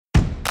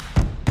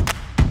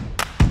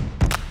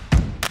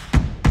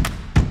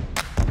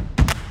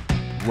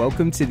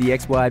Welcome to the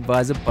XY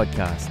Advisor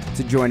podcast.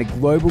 To join a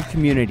global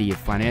community of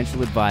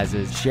financial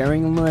advisors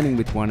sharing and learning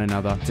with one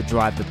another to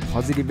drive the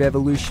positive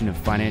evolution of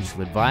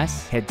financial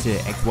advice, head to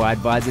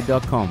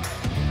xyadvisor.com.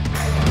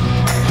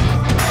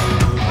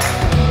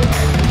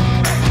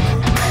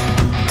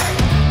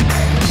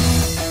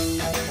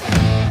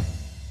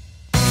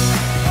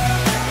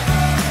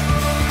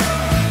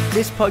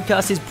 This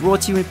podcast is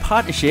brought to you in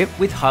partnership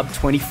with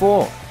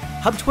Hub24.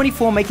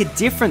 Hub24 make a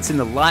difference in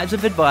the lives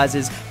of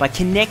advisors by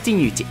connecting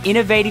you to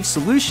innovative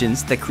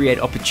solutions that create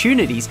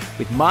opportunities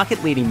with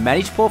market-leading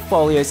managed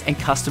portfolios and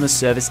customer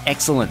service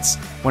excellence.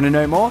 Want to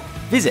know more?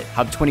 Visit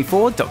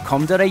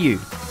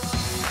hub24.com.au.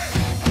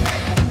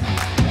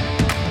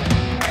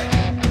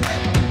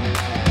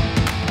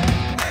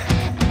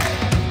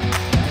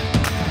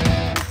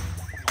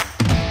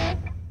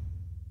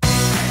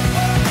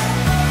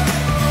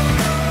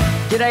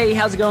 G'day,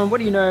 how's it going? What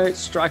do you know?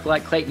 Strike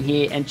Like Clayton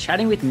here and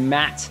chatting with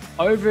Matt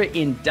over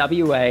in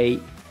WA.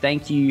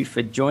 Thank you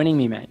for joining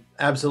me, mate.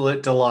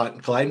 Absolute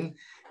delight, Clayton.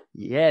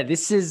 Yeah,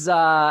 this is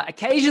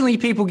occasionally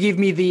people give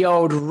me the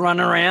old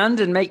runaround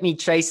and make me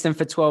chase them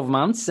for 12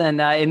 months. And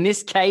in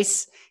this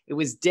case, it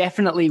was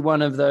definitely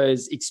one of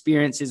those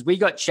experiences. We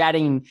got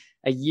chatting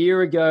a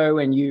year ago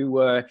and you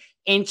were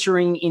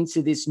entering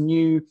into this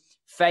new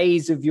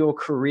phase of your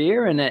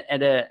career and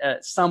at a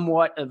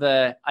somewhat of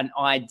an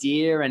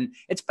idea, and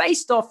it's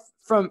based off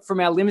from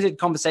our limited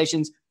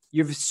conversations.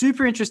 You're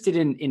super interested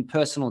in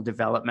personal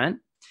development,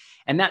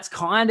 and that's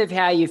kind of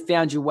how you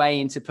found your way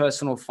into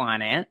personal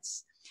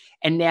finance.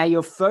 And now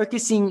you're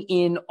focusing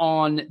in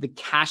on the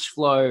cash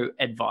flow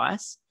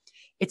advice.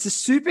 It's a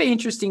super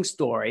interesting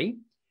story.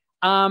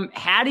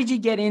 How did you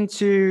get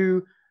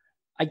into,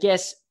 I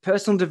guess,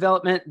 personal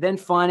development, then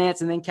finance,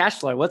 and then cash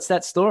flow? What's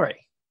that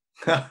story?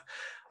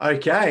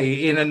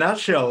 Okay, in a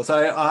nutshell.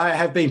 So I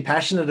have been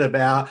passionate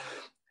about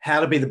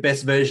how to be the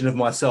best version of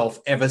myself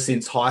ever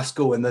since high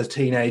school and those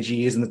teenage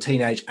years, and the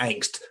teenage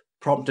angst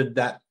prompted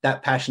that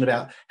passion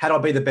about how do I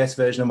be the best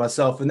version of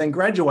myself. And then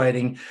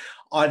graduating,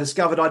 I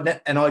discovered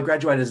I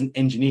graduated as an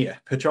engineer,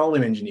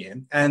 petroleum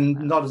engineer, and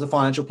not as a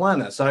financial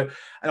planner. And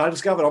I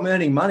discovered I'm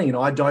earning money and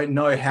I don't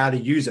know how to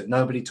use it.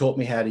 Nobody taught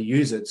me how to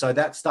use it. So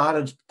that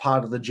started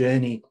part of the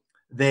journey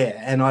there.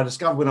 And I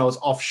discovered when I was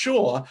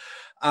offshore,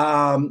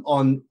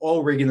 on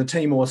oil rig in the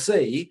Timor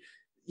Sea,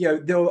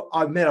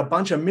 I met a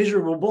bunch of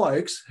miserable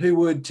blokes who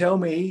would tell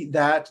me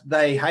that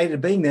they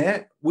hated being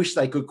there, wish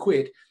they could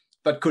quit,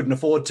 but couldn't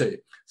afford to.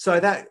 So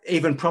that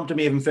even prompted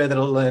me even further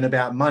to learn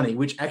about money,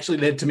 which actually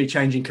led to me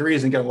changing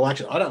careers and going, well,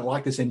 actually, I don't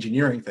like this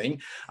engineering thing.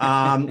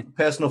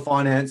 Personal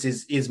finance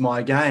is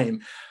my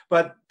game.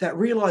 But that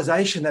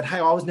realization that, hey,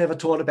 I was never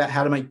taught about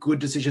how to make good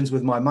decisions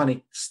with my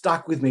money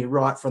stuck with me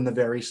right from the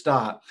very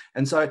start.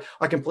 And so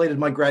I completed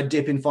my grad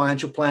dip in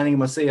financial planning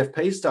and my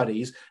CFP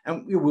studies,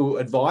 and we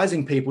were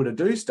advising people to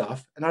do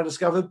stuff. And I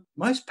discovered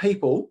most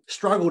people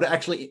struggle to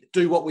actually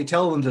do what we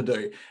tell them to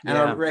do. And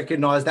I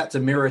recognize that's a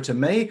mirror to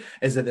me,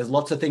 is that there's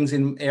lots of things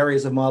in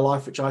areas of my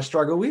life which I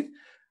struggle with.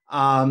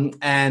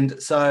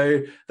 And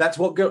so that's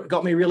what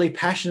got me really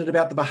passionate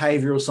about the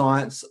behavioral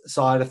science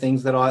side of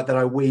things that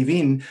I weave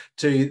in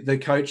to the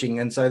coaching.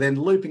 And so then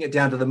looping it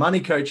down to the money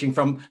coaching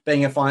from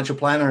being a financial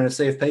planner and a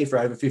CFP for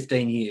over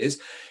 15 years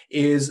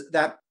is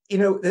that,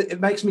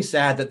 it makes me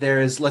sad that there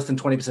is less than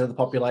 20% of the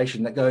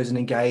population that goes and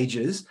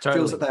engages,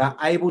 feels that they are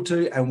able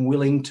to and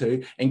willing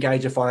to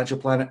engage a financial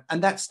planner.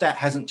 And that stat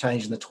hasn't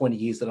changed in the 20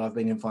 years that I've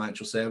been in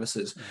financial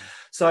services.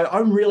 So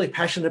I'm really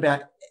passionate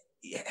about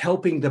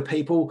helping the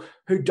people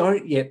who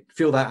don't yet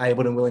feel they're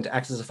able and willing to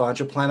act as a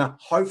financial planner,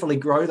 hopefully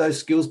grow those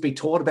skills, be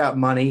taught about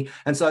money.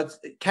 And so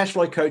cash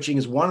flow coaching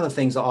is one of the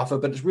things I offer,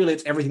 but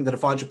it's everything that a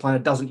financial planner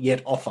doesn't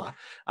yet offer.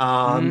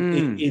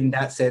 In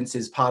that sense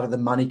is part of the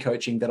money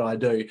coaching that I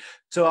do.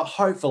 So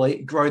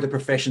hopefully grow the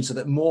profession so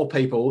that more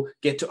people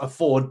get to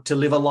afford to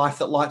live a life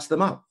that lights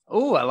them up.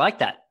 Oh, I like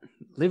that.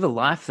 Live a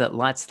life that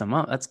lights them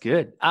up. That's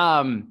good.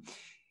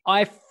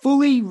 I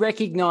fully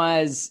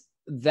recognize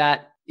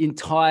that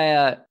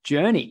entire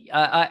journey.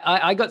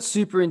 I got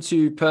super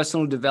into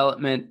personal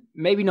development,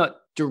 maybe not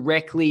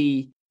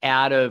directly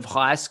out of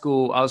high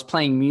school. I was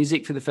playing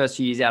music for the first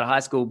few years out of high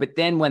school, but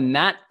then when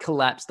that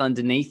collapsed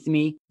underneath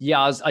me,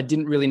 I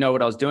didn't really know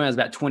what I was doing. I was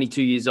about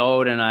 22 years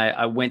old and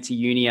I went to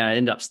uni and I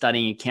ended up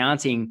studying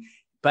accounting.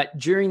 But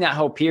during that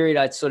whole period,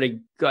 I sort of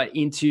got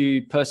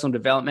into personal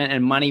development,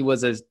 and money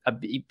was a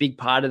big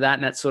part of that.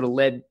 And that sort of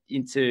led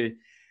into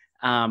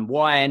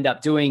why I ended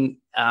up doing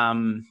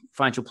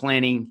financial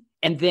planning.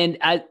 And then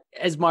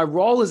as my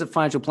role as a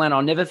financial planner,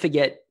 I'll never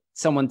forget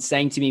someone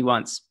saying to me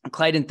once,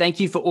 Clayton,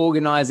 thank you for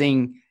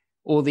organizing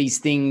all these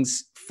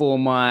things for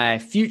my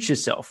future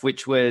self,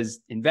 which was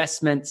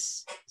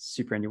investments,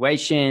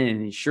 superannuation,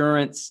 and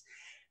insurance.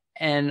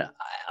 And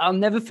I'll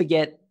never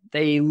forget,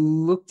 they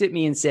looked at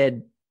me and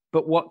said,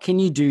 but what can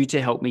you do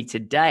to help me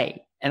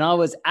today? And I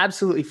was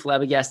absolutely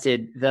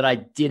flabbergasted that I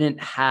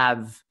didn't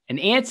have an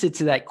answer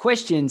to that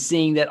question,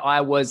 seeing that I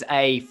was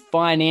a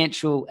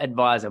financial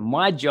advisor.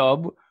 My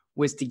job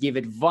was to give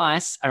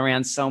advice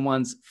around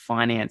someone's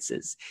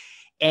finances.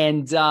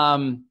 And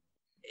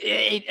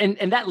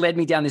and that led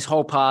me down this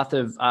whole path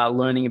of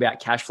learning about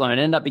cash flow and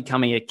ended up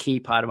becoming a key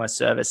part of my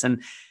service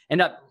and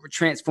ended up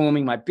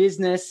transforming my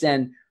business.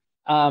 And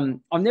I'll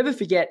never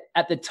forget,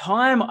 at the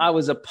time I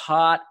was a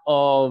part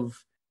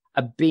of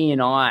a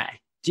BNI.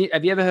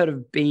 Have you ever heard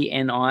of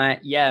BNI?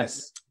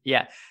 Yes.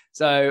 Yeah.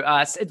 So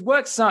it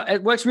works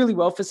really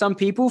well for some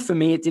people. For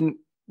me, it didn't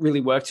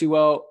really work too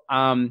well.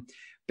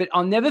 But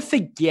I'll never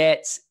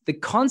forget the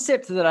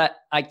concept that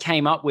I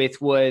came up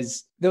with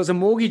was there was a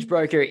mortgage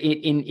broker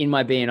in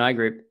my BNI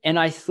group. And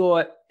I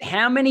thought,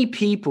 how many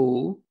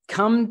people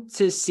come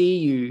to see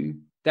you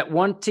that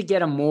want to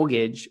get a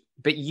mortgage,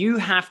 but you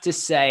have to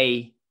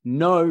say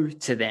no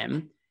to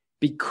them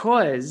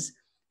because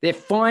their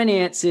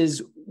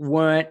finances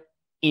weren't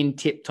in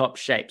tip-top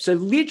shape. So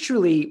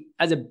literally,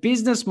 as a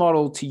business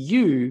model to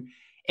you,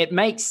 it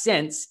makes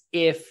sense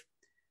if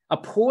a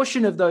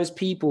portion of those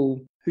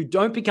people who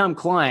don't become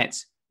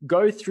clients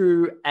go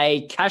through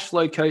a cash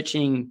flow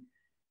coaching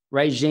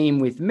regime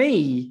with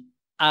me,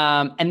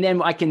 and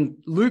then I can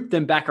loop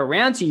them back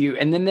around to you,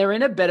 and then they're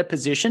in a better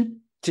position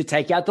to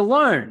take out the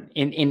loan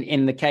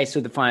in the case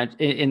of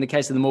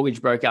the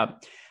mortgage broker.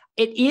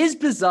 It is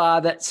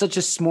bizarre that such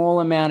a small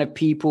amount of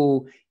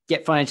people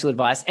get financial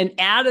advice, and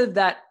out of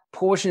that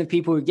portion of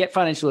people who get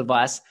financial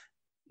advice,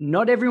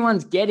 not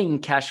everyone's getting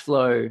cash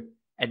flow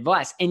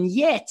advice. And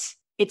yet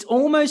it's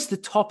almost the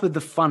top of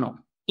the funnel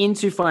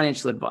into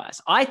financial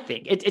advice. I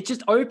think it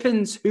just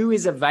opens who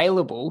is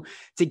available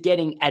to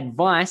getting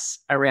advice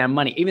around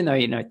money, even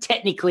though,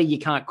 technically you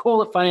can't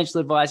call it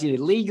financial advice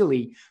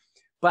legally,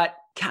 but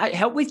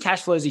help with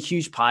cash flow is a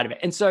huge part of it.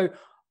 And so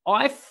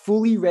I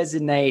fully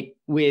resonate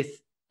with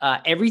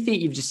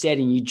everything you've just said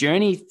in your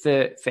journey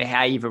for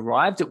how you've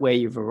arrived at where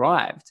you've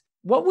arrived.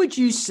 What would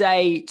you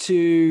say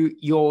to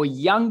your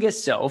younger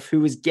self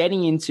who was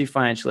getting into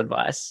financial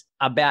advice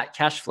about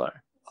cash flow?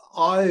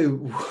 I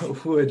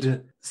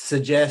would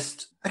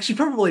suggest, actually,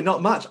 probably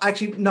not much.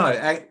 Actually,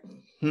 no,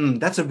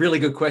 that's a really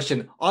good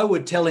question. I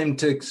would tell him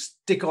to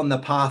stick on the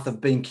path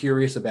of being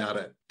curious about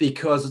it,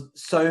 because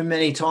so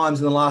many times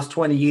in the last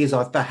 20 years,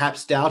 I've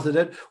perhaps doubted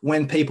it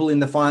when people in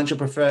the financial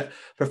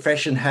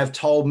profession have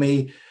told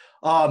me,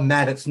 oh,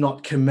 Matt, it's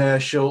not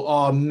commercial.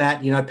 Oh,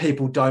 Matt,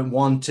 people don't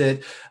want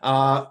it.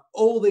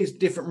 All these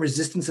different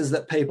resistances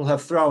that people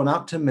have thrown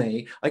up to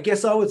me. I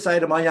guess I would say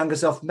to my younger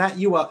self, Matt,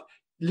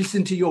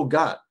 listen to your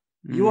gut.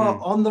 You are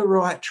on the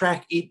right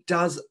track. It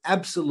does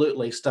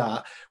absolutely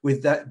start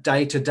with that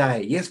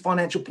day-to-day. Yes,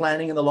 financial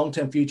planning in the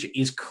long-term future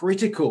is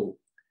critical,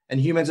 and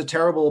humans are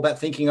terrible about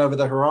thinking over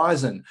the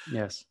horizon.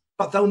 Yes.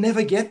 But they'll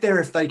never get there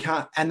if they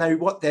can't. And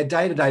their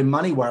day-to-day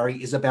money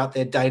worry is about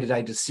their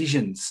day-to-day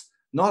decisions,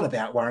 not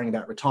about worrying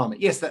about retirement.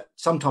 Yes, that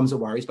sometimes it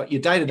worries, but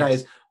your day-to-day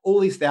is all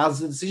these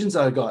thousands of decisions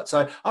I've got.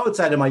 So I would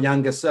say to my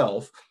younger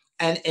self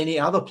and any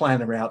other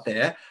planner out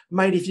there,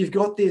 mate, if you've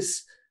got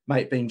this,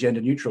 mate being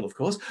gender neutral, of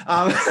course,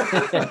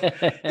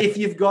 if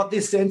you've got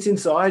this sense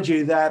inside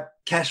you that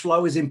cash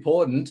flow is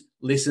important,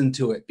 listen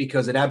to it,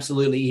 because it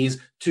absolutely is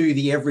to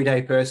the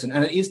everyday person.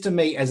 And it is to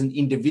me as an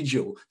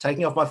individual,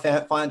 taking off my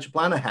financial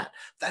planner hat.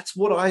 That's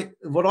what I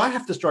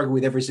have to struggle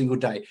with every single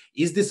day.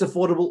 Is this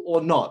affordable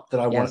or not that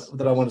I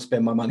want to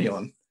spend my money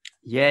on?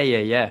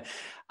 Yeah.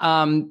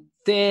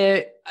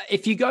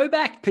 If you go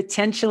back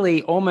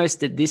potentially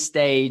almost at this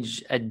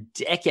stage, a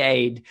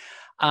decade,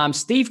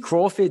 Steve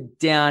Crawford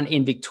down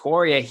in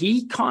Victoria,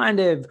 he kind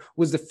of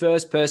was the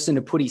first person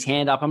to put his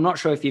hand up. I'm not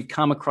sure if you've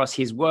come across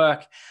his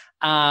work,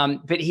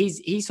 but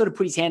he sort of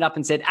put his hand up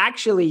and said,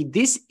 actually,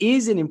 this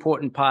is an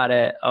important part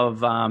of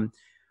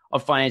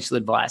financial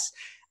advice.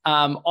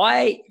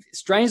 I,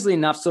 strangely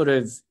enough, sort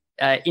of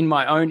in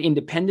my own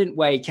independent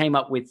way, came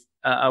up with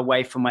a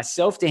way for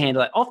myself to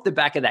handle it off the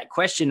back of that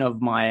question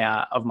of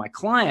my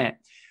client.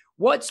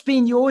 What's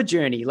been your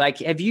journey? Like,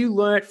 have you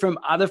learned from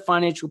other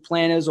financial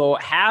planners, or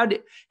how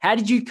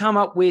did you come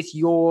up with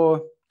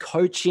your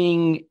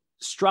coaching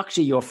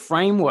structure, your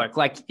framework?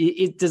 Like,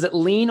 does it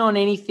lean on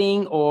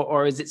anything,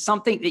 or is it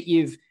something that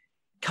you've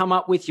come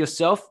up with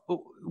yourself?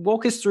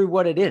 Walk us through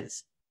what it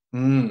is.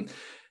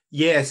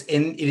 Yes,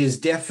 and it is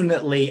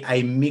definitely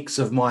a mix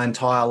of my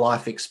entire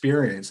life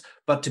experience.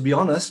 But to be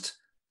honest,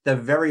 the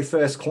very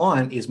first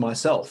client is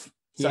myself.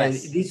 So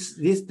yes.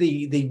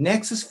 The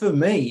nexus for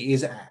me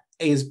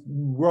is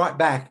right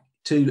back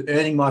to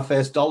earning my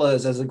first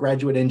dollars as a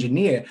graduate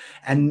engineer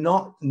and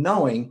not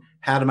knowing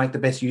how to make the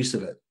best use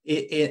of it.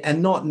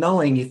 And not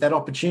knowing if that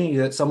opportunity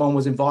that someone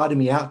was inviting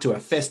me out to, a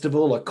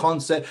festival, a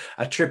concert,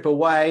 a trip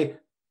away,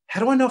 how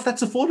do I know if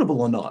that's affordable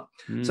or not?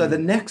 So the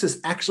nexus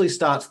actually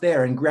starts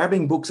there, and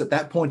grabbing books at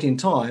that point in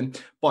time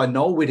by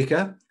Noel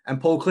Whittaker and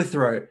Paul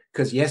Clitheroe,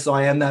 because yes,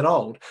 I am that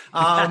old.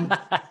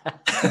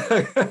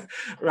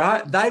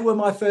 Right? They were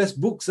my first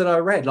books that I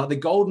read. Like The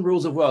Golden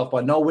Rules of Wealth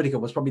by Noel Whittaker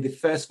was probably the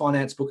first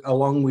finance book,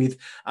 along with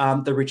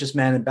The Richest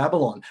Man in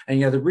Babylon.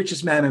 And, The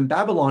Richest Man in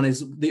Babylon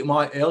is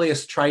my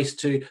earliest trace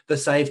to the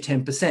Save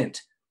 10%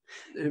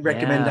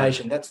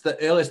 recommendation. That's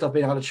the earliest I've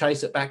been able to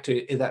trace it back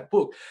to in that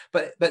book.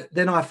 But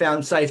then I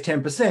found Save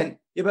 10%,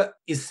 Yeah, but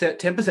is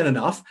 10%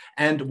 enough?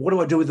 And what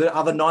do I do with the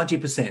other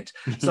 90%?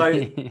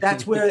 So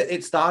that's where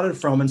it started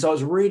from. And so I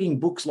was reading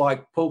books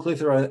like Paul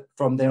Clifford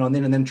from then on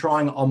then, and then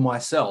trying it on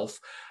myself.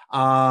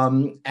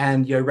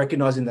 And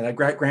recognizing that our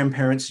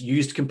great-grandparents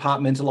used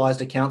compartmentalized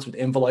accounts with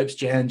envelopes,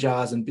 jam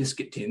jars, and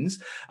biscuit tins,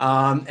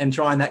 and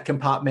trying that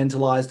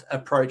compartmentalized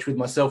approach with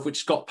myself, which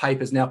Scott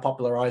Paper's now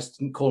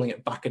popularized and calling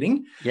it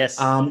bucketing. Yes.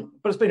 But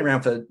it's been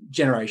around for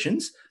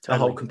generations, Totally. the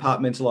whole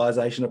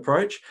compartmentalization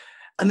approach.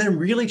 And then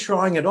really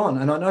trying it on.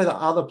 And I know that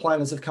other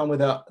planners have come with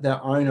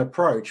their own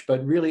approach,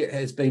 but really it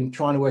has been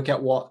trying to work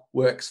out what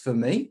works for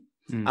me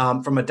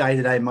from a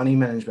day-to-day money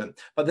management.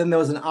 But then there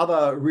was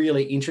another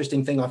really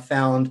interesting thing I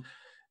found,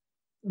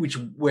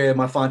 where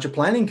my financial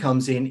planning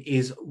comes in,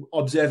 is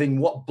observing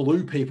what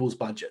blew people's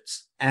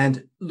budgets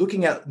and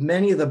looking at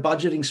many of the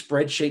budgeting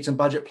spreadsheets and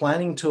budget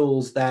planning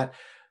tools that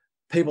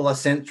people are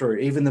sent through,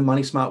 even the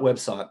Money Smart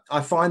website.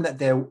 I find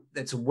that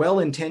it's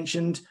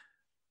well-intentioned,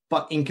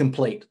 but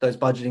incomplete, those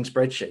budgeting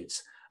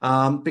spreadsheets,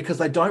 because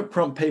they don't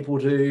prompt people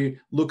to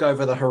look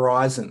over the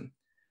horizon.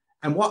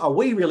 And what are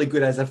we really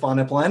good as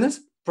financial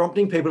planners?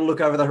 Prompting people to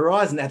look over the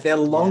horizon at their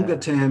longer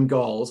term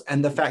goals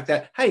and the fact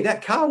that, hey,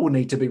 that car will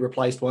need to be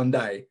replaced one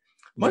day.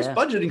 Most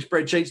budgeting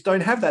spreadsheets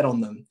don't have that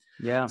on them.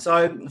 Yeah.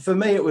 So for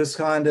me, it was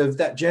kind of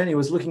that journey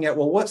was looking at,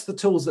 well, what's the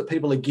tools that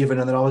people are given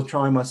and that I was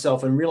trying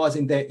myself and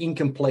realizing they're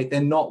incomplete,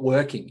 they're not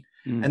working.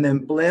 And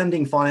then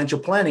blending financial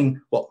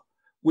planning,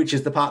 which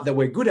is the part that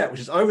we're good at,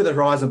 which is over the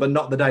horizon, but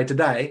not the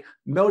day-to-day,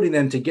 melding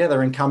them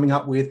together and coming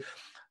up with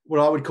what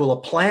I would call a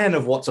plan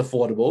of what's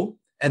affordable,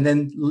 and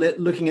then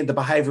looking at the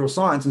behavioral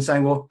science and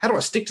saying, well, how do I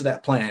stick to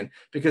that plan?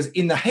 Because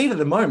in the heat of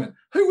the moment,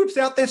 who whips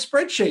out their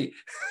spreadsheet?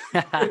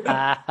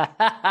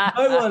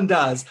 No one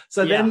does.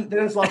 So then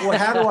it's like, well,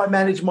 how do I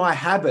manage my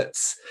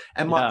habits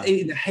and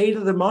in the heat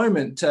of the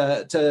moment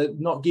to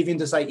not give in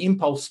to, say,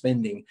 impulse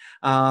spending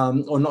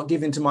or not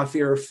give in to my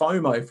fear of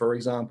FOMO, for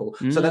example.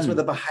 So that's where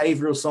the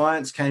behavioral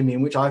science came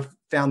in, which I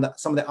found that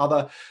some of the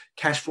other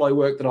cash flow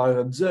work that I've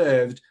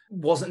observed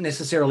wasn't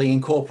necessarily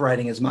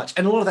incorporating as much.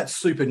 And a lot of that's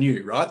super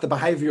new, right?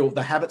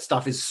 The habit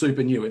stuff is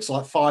super new. It's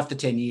like 5 to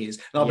 10 years.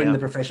 And I've been in the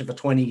profession for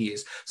 20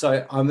 years.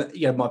 So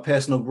my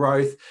personal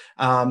growth,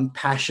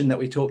 passion that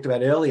we talked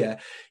about earlier,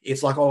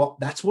 it's like, oh,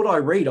 that's what I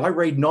read. I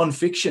read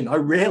nonfiction. I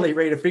rarely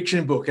read a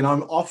fiction book. And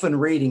I'm often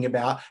reading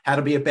about how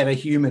to be a better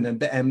human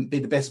and be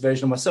the best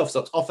version of myself.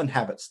 So it's often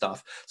habit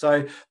stuff.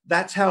 So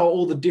that's how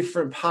all the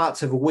different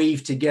parts have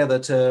weaved together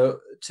to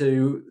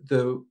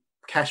the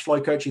cash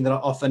flow coaching that I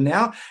offer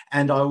now.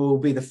 And I will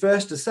be the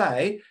first to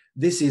say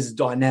this is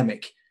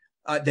dynamic.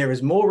 There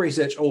is more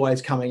research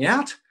always coming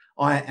out.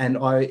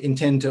 I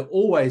intend to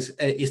always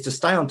is to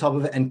stay on top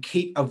of it and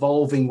keep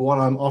evolving what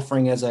I'm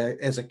offering as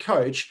a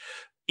coach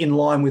in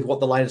line with what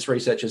the latest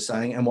research is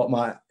saying and what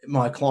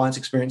my clients'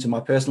 experience and my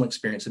personal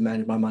experience of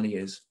managing my money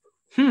is.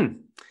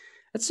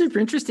 That's super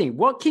interesting.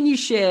 What can you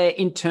share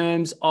in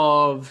terms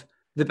of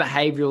the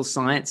behavioral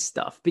science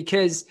stuff?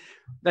 Because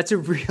that's a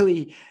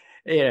really,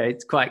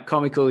 it's quite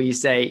comical. You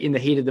say in the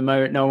heat of the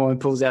moment, no one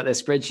pulls out their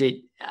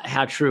spreadsheet.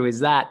 How true is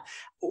that?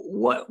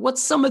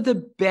 What's some of the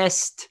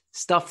best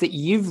stuff that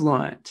you've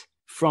learned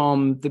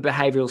from the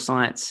behavioral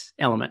science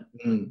element?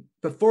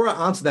 Before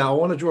I answer that, I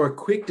want to draw a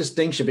quick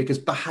distinction because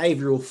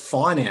behavioral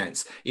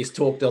finance is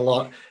talked a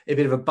lot, a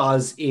bit of a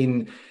buzz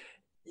in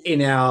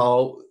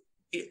our,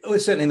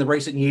 certainly in the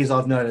recent years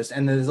I've noticed,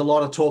 and there's a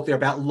lot of talk there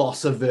about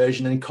loss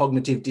aversion and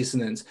cognitive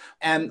dissonance.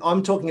 And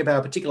I'm talking about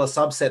a particular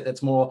subset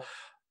that's more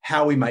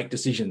how we make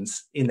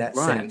decisions in that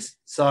sense.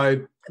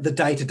 So the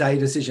day-to-day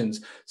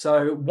decisions.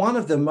 So one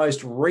of the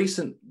most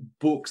recent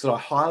books that I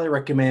highly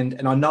recommend,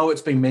 and I know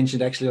it's been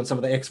mentioned actually on some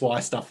of the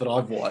XY stuff that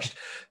I've watched,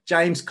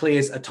 James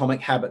Clear's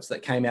Atomic Habits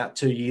that came out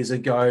 2 years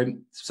ago,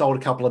 sold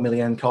a couple of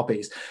million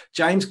copies.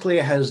 James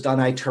Clear has done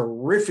a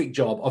terrific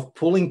job of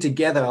pulling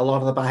together a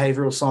lot of the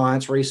behavioral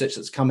science research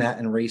that's come out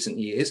in recent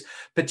years,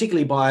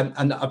 particularly by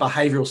a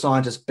behavioral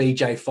scientist,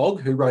 BJ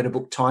Fogg, who wrote a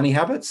book, Tiny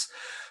Habits.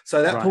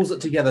 So that pulls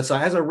it together. So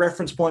as a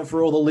reference point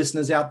for all the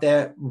listeners out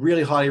there,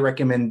 really highly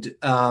recommend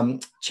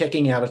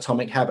checking out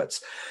Atomic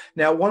Habits.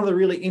 Now, one of the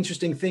really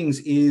interesting things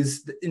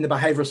is in the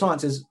behavioral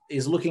science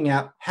is looking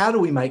at how do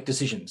we make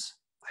decisions?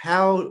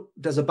 How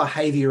does a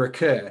behavior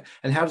occur?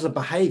 And how does a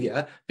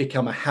behavior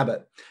become a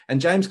habit?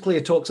 And James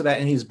Clear talks about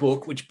in his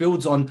book, which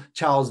builds on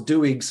Charles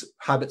Duhigg's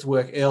habits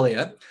work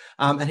earlier,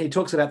 and he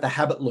talks about the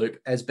habit loop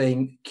as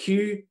being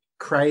cue,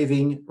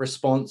 craving,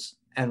 response,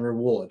 and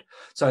reward.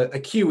 So the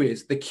cue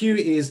is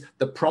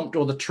the prompt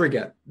or the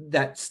trigger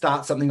that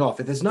starts something off.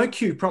 If there's no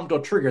cue, prompt, or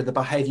trigger, the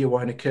behavior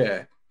won't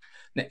occur.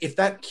 Now, if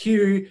that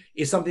cue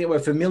is something that we're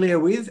familiar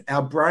with,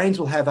 our brains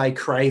will have a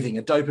craving,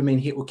 a dopamine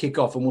hit will kick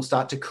off, and we'll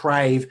start to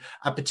crave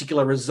a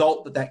particular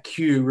result that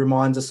cue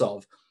reminds us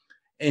of.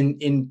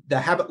 In the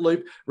habit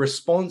loop,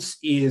 response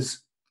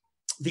is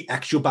the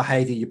actual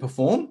behavior you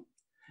perform.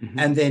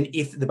 And then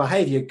if the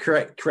behavior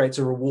creates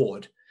a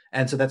reward.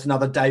 And so that's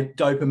another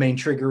dopamine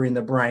trigger in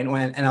the brain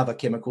and other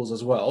chemicals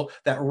as well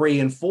that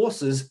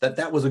reinforces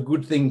that was a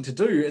good thing to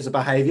do as a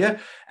behavior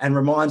and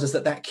reminds us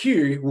that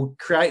cue will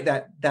create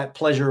that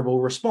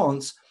pleasurable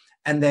response.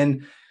 And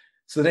then,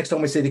 so the next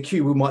time we see the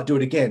cue, we might do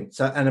it again.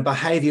 So, and a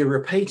behavior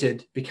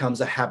repeated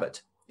becomes a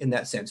habit in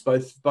that sense,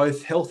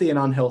 both healthy and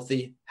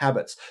unhealthy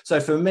habits. So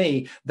for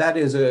me, that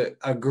is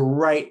a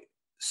great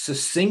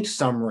succinct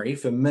summary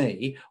for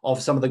me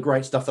of some of the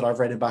great stuff that I've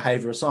read in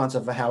behavioral science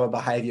of how a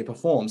behavior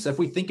performs. So if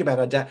we think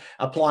about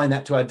applying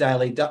that to our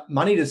daily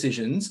money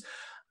decisions,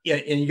 yeah,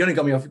 and you're going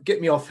to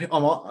get me off.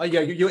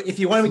 If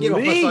you want to get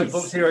me off my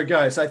soapbox, here I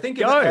go. So think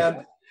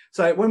about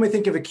so when we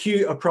think of a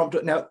cue, a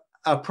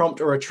prompt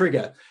or a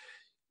trigger.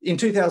 In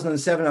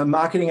 2007, a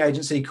marketing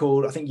agency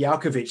called, I think,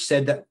 Yalkovich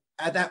said that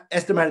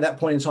estimated at that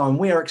point in time,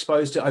 we are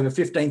exposed to over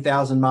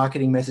 15,000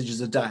 marketing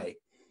messages a day.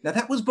 Now,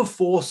 that was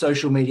before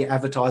social media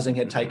advertising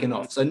had taken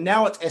off. So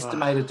now it's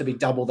estimated to be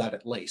double that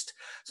at least.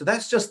 So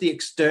that's just the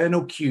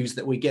external cues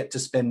that we get to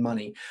spend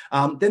money.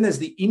 Then there's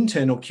the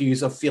internal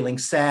cues of feeling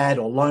sad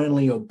or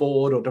lonely or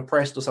bored or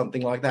depressed or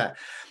something like that.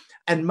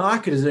 And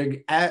marketers are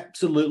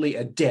absolutely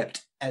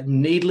adept at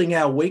needling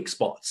our weak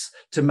spots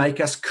to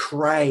make us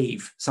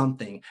crave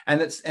something.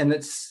 And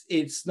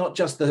it's not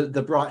just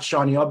the bright,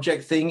 shiny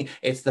object thing.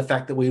 It's the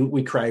fact that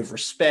we crave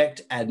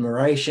respect,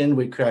 admiration,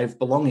 we crave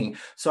belonging.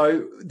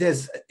 So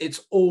it's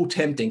all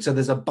tempting. So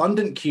there's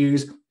abundant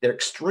cues. They're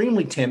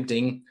extremely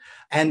tempting.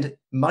 And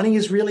money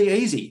is really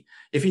easy.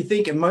 If you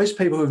think, and most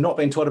people who have not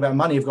been taught about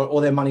money have got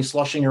all their money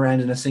sloshing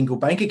around in a single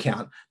bank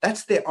account,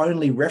 that's their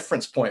only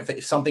reference point for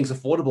if something's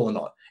affordable or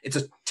not. It's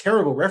a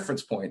terrible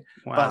reference point,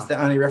 but it's their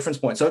only reference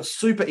point. So it's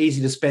super easy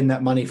to spend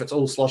that money if it's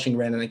all sloshing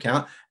around in an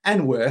account.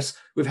 And worse,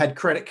 we've had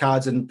credit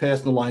cards and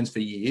personal loans for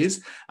years.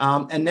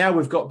 And now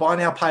we've got buy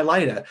now, pay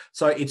later.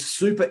 So it's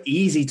super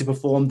easy to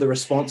perform the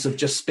response of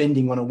just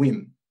spending on a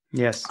whim.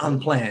 Yes.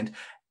 Unplanned.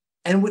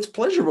 And it's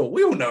pleasurable.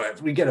 We all know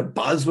it. We get a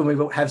buzz when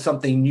we have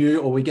something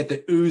new, or we get the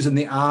oohs and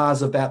the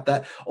ahs about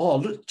that. Oh,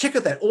 look, check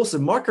out that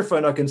awesome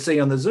microphone I can see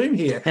on the Zoom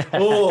here.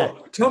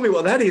 Oh, tell me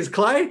what that is,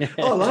 Clay.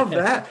 Oh, I love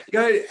that.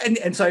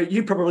 And so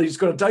you probably just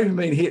got a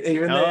dopamine hit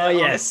even there. Oh,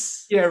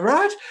 yes. Yeah,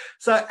 right.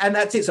 So, and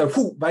that's it.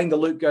 So, bang, the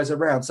loop goes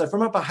around. So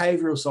from a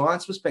behavioral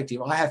science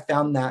perspective, I have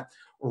found that,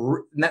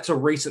 and that's a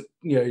recent,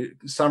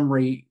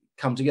 summary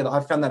come together. I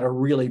found that a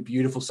really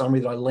beautiful summary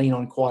that I lean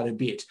on quite a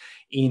bit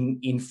in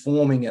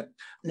informing it.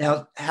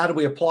 Now, how do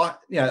we apply?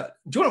 Do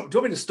you want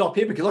me to stop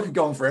here because I could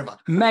go on forever?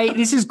 Mate,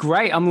 this is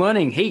great. I'm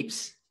learning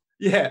heaps.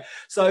 Yeah.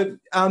 So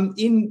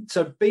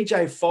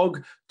BJ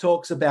Fogg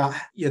talks about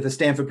the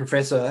Stanford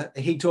professor.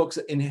 He talks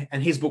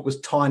and his book was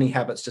Tiny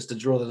Habits, just to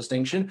draw the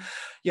distinction.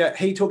 Yeah,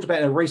 he talked about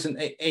in a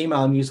recent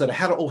email newsletter,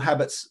 how do all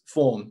habits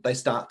form? They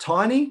start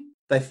tiny,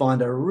 they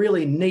find a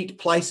really neat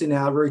place in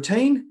our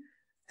routine,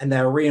 and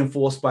they're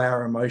reinforced by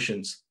our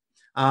emotions.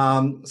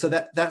 So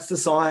that's the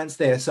science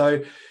there.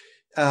 So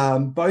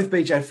both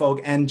BJ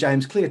Fogg and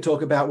James Clear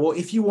talk about, well,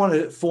 if you want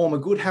to form a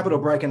good habit or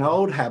break an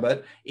old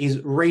habit, is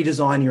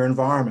redesign your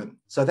environment.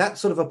 So that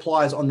sort of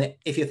applies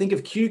if you think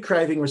of cue,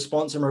 craving,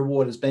 response, and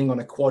reward as being on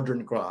a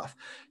quadrant graph,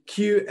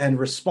 cue and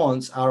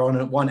response are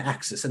on one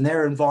axis, and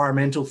they're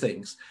environmental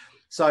things.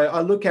 So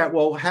I look at,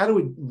 well, how do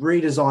we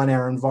redesign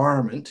our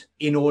environment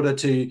in order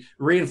to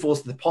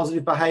reinforce the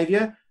positive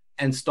behavior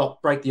and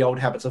break the old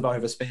habits of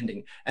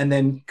overspending? And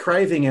then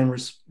craving and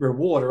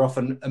reward are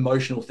often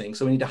emotional things.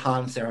 So we need to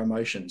harness our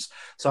emotions.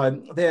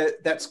 So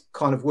that's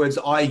kind of words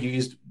that I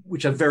used,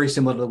 which are very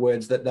similar to the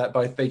words that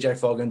both BJ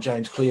Fogg and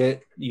James Clear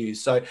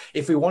use. So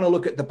if we want to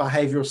look at the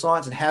behavioral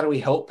science and how do we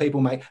help people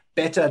make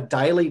better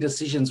daily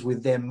decisions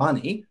with their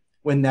money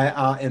when they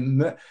are,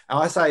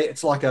 I say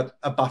it's like a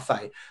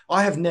buffet.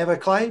 I have never,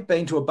 Clay,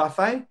 been to a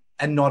buffet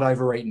and not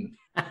overeaten.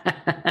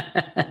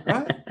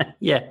 Right?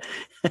 Yeah.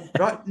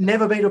 Right?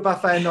 Never been to a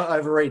buffet and not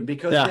overeaten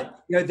because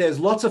there's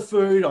lots of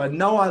food. I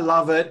know I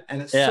love it.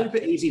 And it's super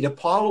easy to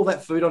pile all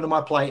that food onto my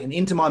plate and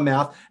into my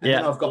mouth. And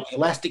then I've got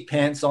elastic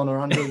pants on or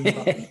under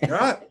the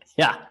right?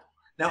 Yeah.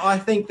 Now, I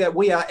think that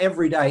we are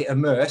every day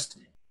immersed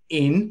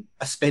in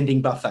a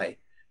spending buffet.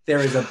 There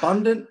is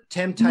abundant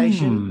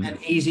temptation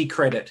and easy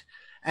credit.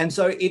 And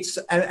so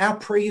our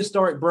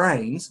prehistoric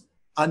brains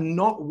are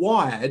not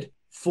wired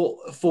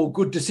for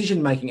good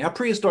decision-making. Our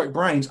prehistoric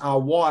brains are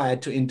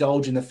wired to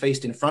indulge in the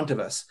feast in front of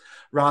us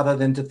rather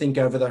than to think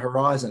over the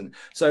horizon.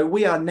 So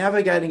we are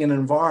navigating an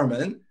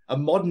environment, a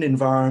modern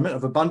environment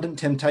of abundant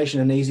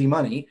temptation and easy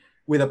money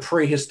with a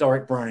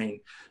prehistoric brain.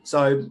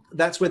 So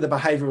that's where the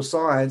behavioral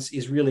science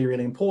is really,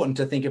 really important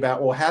to think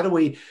about, well, how do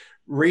we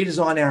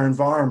redesign our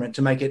environment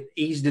to make it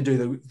easy to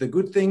do the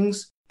good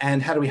things?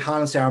 And how do we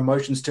harness our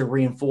emotions to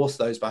reinforce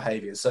those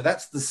behaviors? So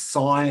that's the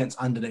science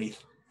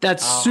underneath.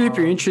 That's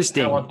super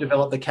interesting. How I've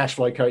developed the cash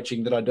flow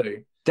coaching that I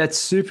do. That's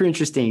super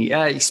interesting,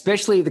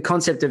 especially the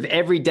concept of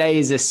every day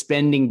is a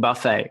spending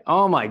buffet.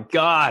 Oh my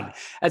God,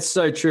 that's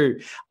so true.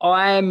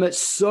 I'm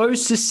so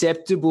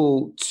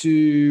susceptible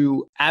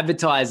to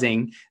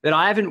advertising that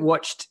I haven't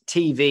watched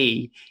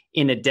TV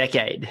in a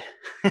decade.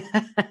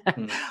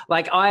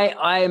 Like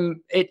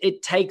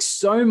it takes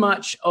so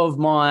much of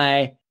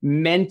my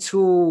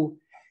mental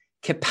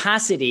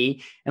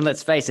capacity, and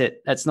let's face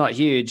it, that's not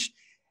huge.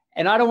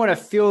 And I don't want to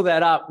fill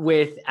that up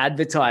with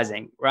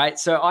advertising, right?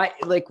 So I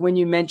like when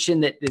you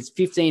mentioned that there's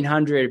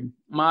 1,500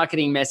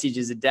 marketing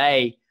messages a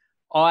day.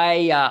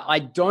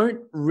 I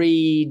don't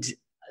read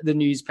the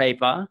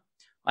newspaper.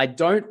 I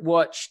don't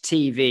watch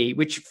TV,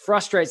 which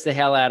frustrates the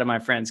hell out of my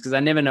friends because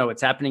I never know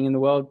what's happening in the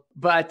world.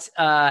 But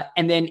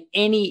and then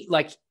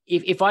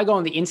if I go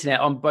on the internet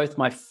on both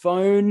my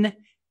phone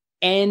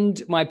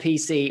and my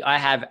PC, I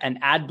have an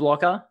ad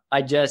blocker.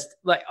 I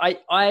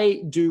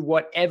do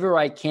whatever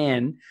I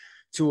can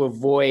to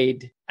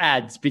avoid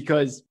ads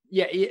because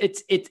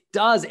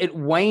it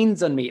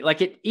wanes on me.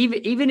 Like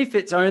even if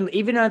it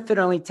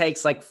only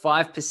takes like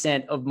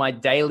 5% of my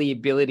daily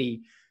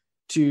ability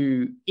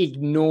to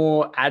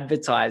ignore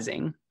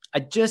advertising, I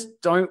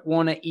just don't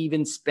want to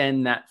even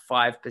spend that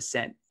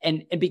 5%.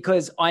 And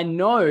because I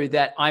know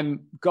that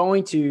I'm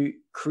going to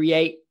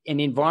create an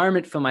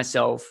environment for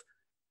myself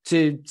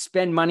to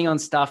spend money on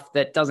stuff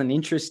that doesn't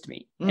interest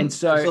me.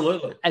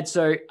 Absolutely.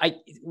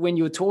 When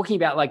you were talking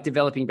about like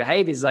developing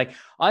behaviors, like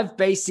I've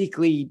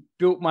basically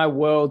built my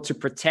world to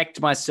protect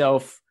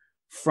myself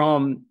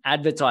from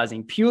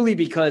advertising purely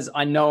because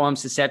I know I'm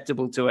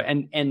susceptible to it.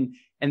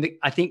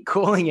 I think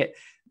calling it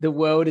the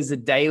world is a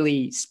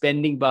daily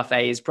spending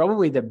buffet is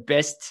probably the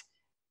best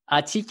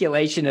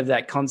articulation of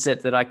that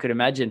concept that I could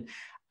imagine.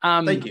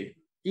 Thank you.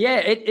 Yeah,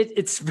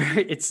 it's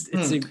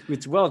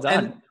well done.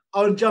 And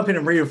I'll jump in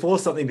and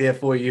reinforce something there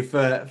for you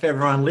for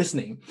everyone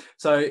listening.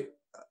 So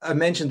I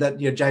mentioned that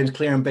James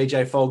Clear and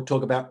BJ Fogg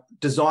talk about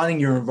designing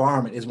your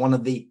environment is one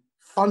of the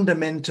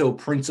fundamental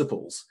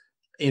principles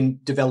in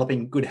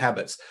developing good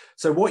habits.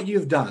 So what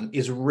you've done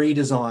is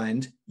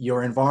redesigned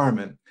your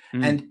environment.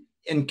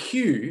 And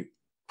cue,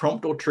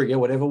 prompt or trigger,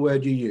 whatever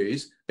word you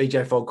use,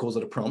 BJ Fogg calls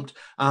it a prompt,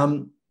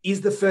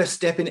 is the first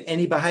step in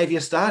any behavior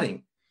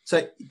starting.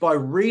 So by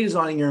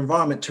redesigning your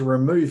environment to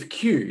remove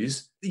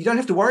cues, you don't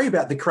have to worry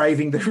about the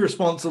craving, the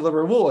response, or the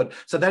reward.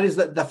 So that is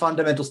the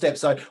fundamental step.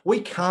 So we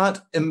can't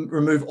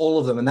remove all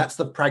of them, and that's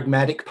the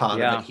pragmatic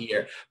part of it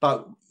here.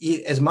 But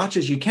as much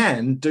as you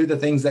can, do the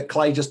things that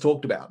Clay just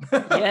talked about.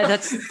 Yeah,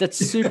 that's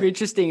super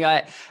interesting.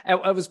 I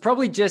was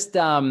probably just,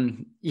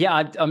 I'm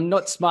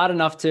not smart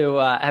enough to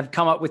have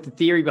come up with the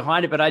theory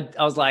behind it, but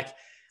I was like,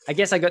 I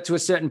guess I got to a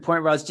certain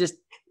point where I was just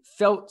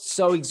felt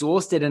so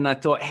exhausted, and I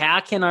thought, how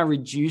can I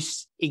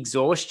reduce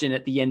exhaustion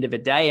at the end of a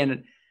day?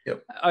 And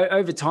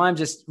over time,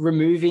 just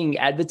removing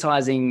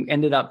advertising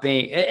ended up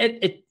being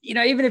it.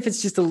 Even if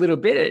it's just a little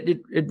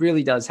bit, it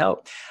really does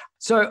help.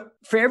 So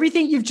for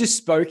everything you've just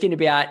spoken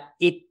about,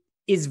 it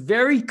is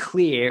very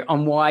clear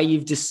on why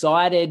you've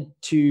decided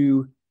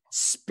to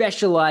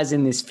specialize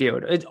in this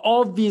field. It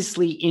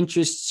obviously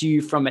interests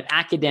you from an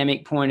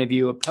academic point of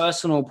view, a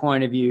personal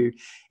point of view.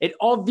 It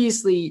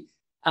obviously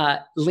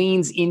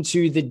leans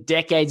into the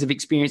decades of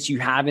experience you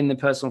have in the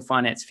personal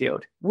finance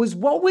field.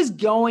 What was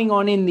going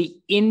on in the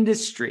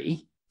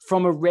industry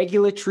from a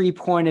regulatory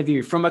point of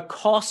view, from a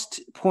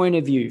cost point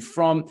of view,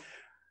 from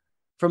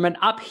an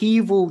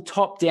upheaval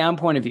top-down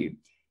point of view?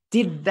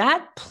 Did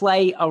that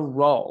play a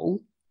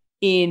role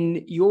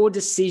in your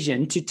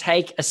decision to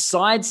take a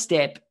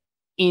sidestep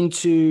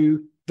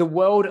into the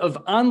world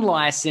of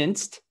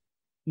unlicensed,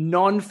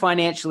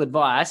 non-financial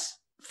advice,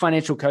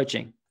 financial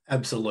coaching?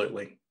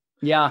 Absolutely.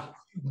 Yeah.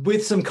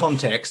 With some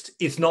context,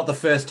 it's not the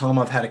first time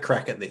I've had a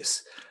crack at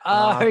this.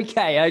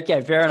 Okay,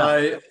 fair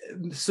enough.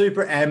 So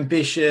super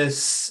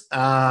ambitious,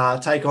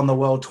 take on the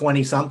world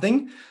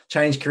 20-something,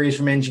 changed careers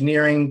from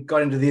engineering,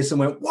 got into this and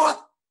went,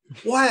 what?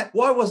 Why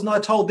wasn't I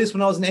told this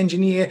when I was an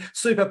engineer?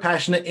 Super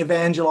passionate,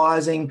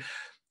 evangelizing,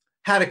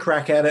 had a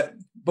crack at it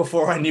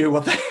before I knew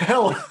what the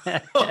hell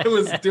I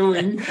was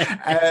doing,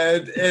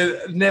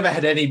 and never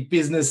had any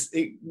business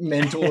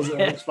mentors or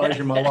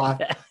exposure in my life.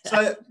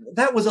 So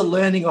that was a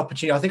learning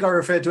opportunity. I think I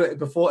referred to it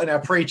before in our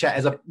pre-chat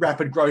as a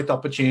rapid growth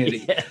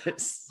opportunity.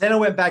 Yes. Then I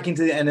went back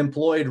into an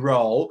employed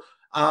role,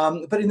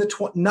 but in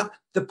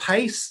the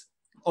pace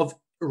of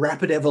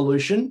rapid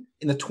evolution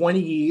in the 20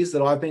 years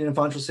that I've been in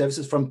financial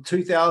services, from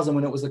 2000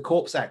 when it was the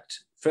Corps Act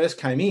first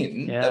came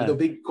in, the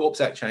big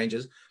Corps Act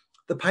changes,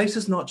 the pace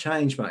has not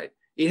changed, mate.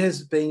 It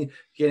has been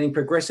getting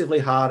progressively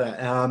harder.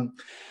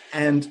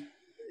 And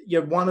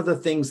one of the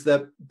things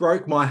that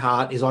broke my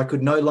heart is I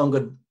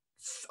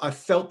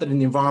felt that in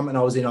the environment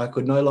I was in, I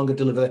could no longer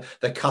deliver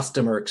the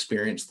customer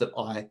experience that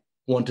I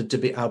wanted to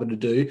be able to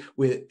do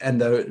with.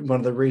 And one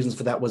of the reasons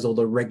for that was all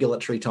the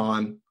regulatory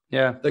time.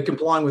 Yeah. The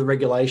complying with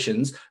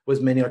regulations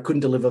was meaning I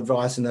couldn't deliver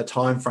advice in the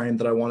time frame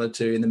that I wanted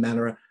to, in the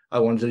manner I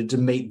wanted to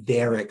meet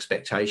their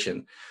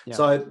expectation. Yeah.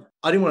 So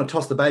I didn't want to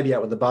toss the baby out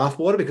with the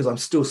bathwater because I'm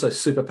still so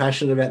super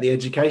passionate about the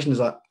education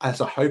as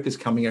I hope is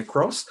coming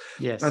across.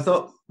 Yes. And I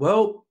thought,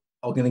 well,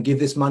 I'm going to give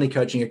this money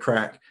coaching a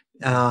crack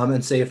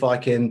and see if I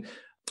can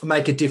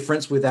make a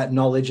difference with that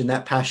knowledge and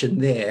that passion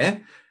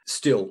there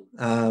still.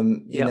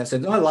 In that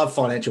sense, I love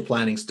financial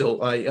planning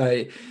still.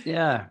 I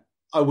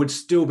would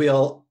still be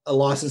a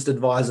licensed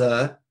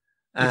advisor.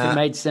 If it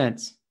made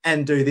sense.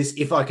 And do this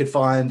if I could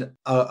find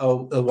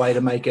a way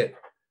to make it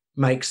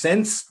make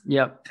sense.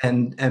 Yep.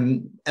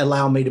 And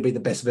allow me to be the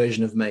best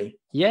version of me.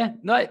 Yeah.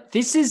 No,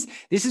 this is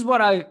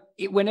what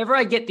whenever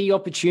I get the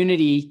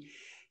opportunity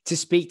to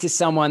speak to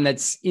someone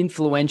that's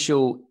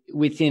influential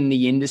within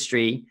the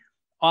industry,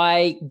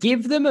 I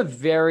give them a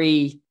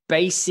very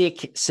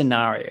basic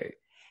scenario.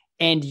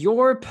 And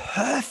you're a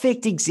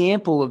perfect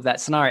example of that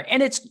scenario.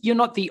 And you're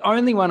not the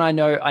only one I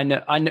know,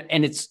 and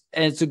it's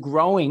a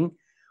growing,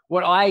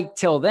 what I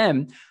tell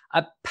them,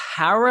 a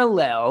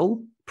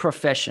parallel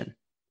profession.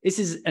 This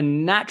is a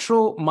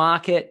natural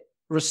market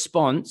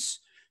response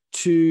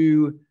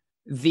to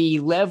the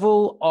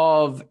level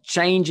of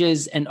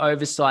changes and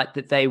oversight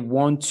that they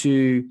want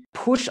to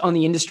push on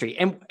the industry.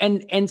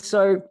 And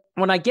so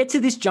when I get to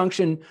this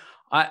juncture,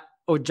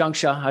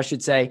 I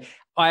should say,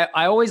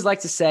 I always like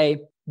to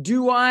say,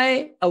 do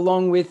I,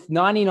 along with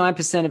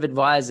 99% of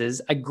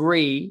advisors,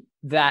 agree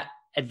that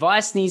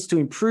advice needs to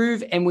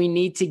improve and we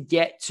need to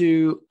get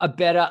to a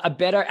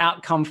better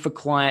outcome for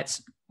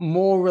clients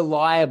more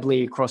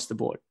reliably across the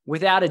board?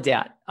 Without a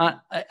doubt.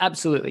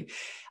 Absolutely.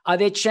 Are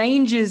there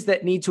changes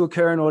that need to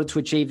occur in order to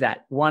achieve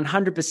that?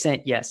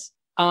 100% yes.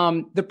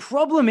 The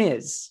problem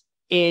is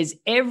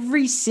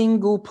every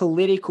single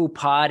political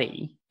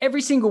party,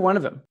 every single one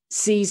of them,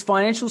 sees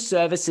financial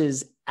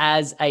services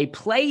as a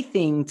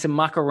plaything to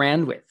muck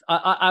around with.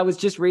 I was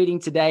just reading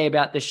today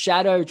about the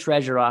shadow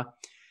treasurer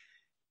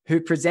who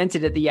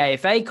presented at the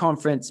AFA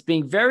conference,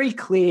 being very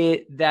clear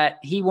that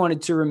he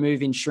wanted to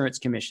remove insurance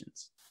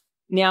commissions.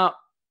 Now,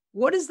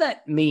 what does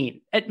that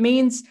mean? It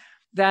means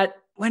that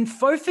when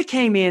FIFO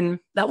came in,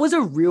 that was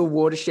a real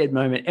watershed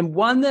moment, and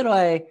one that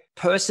I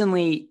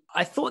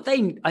thought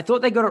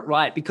they got it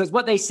right, because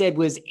what they said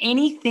was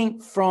anything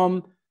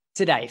from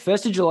today,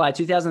 1st of July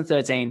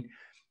 2013,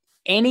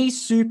 any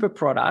super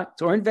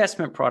product or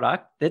investment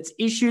product that's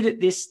issued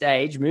at this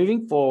stage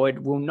moving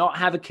forward will not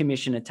have a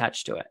commission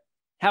attached to it.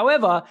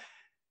 However,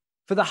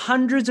 for the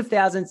hundreds of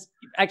thousands,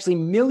 actually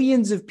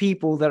millions of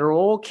people that are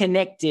all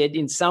connected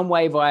in some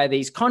way via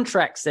these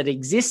contracts that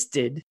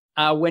existed,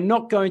 we're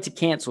not going to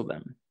cancel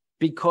them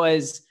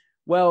because,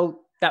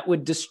 well, that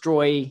would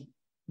destroy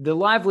the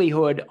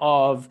livelihood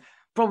of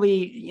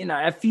probably,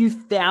 a few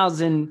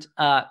thousand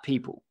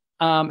people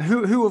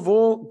who have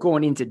all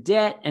gone into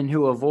debt and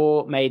who have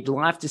all made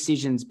life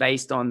decisions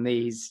based on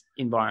these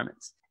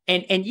environments.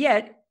 And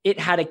yet it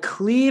had a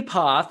clear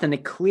path and a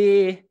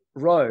clear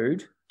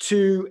road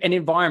to an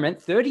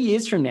environment 30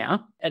 years from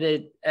now at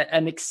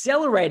an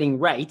accelerating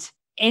rate,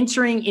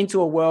 entering into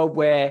a world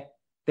where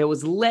there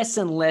was less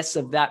and less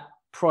of that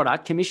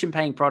product,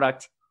 commission-paying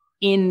product,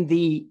 in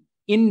the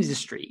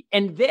industry,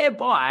 and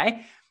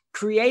thereby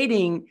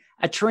creating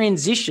a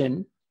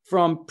transition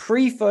from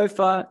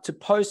pre-FOFA to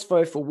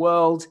post-FOFA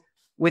world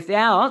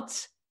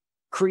without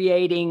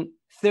creating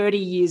 30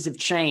 years of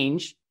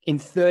change in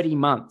 30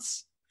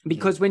 months.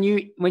 Because when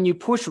you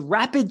push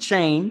rapid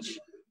change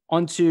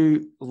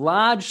onto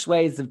large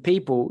swathes of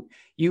people,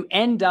 you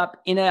end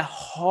up in a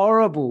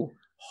horrible,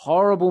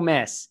 horrible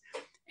mess.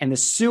 And the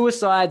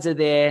suicides are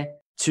there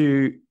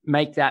to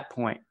make that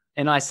point.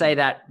 And I say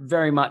that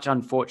very much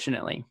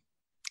unfortunately.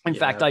 In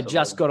fact, absolutely. I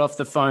just got off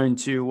the phone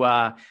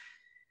to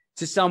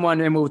someone,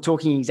 and we were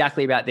talking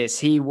exactly about this.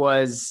 He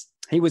was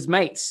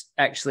mates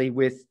actually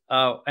with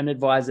an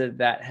advisor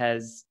that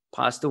has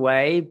passed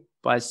away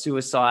by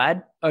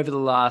suicide over the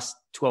last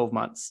 12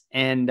 months.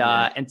 And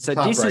so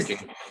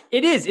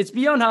it's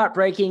beyond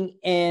heartbreaking.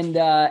 And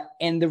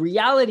the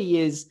reality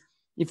is,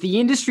 if the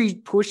industry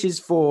pushes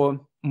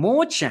for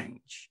more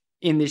change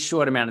in this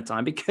short amount of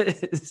time,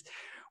 because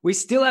we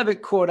still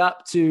haven't caught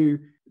up to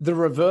the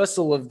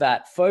reversal of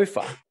that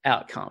FOFA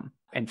outcome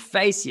and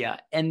FACIA.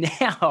 And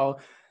now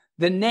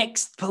the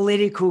next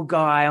political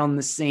guy on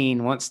the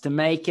scene wants to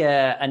make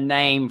a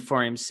name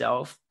for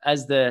himself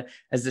as the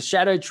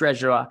shadow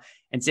treasurer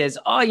and says,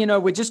 oh,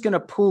 we're just going to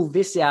pull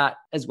this out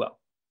as well.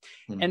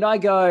 And I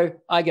go,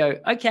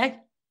 okay,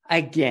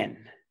 again,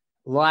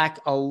 like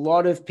a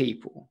lot of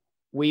people,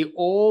 we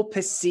all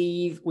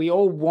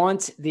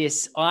want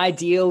this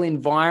ideal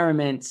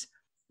environment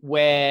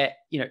where,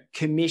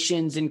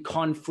 commissions and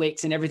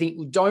conflicts and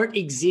everything don't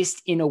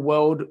exist in a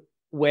world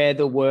where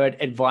the word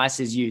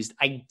advice is used.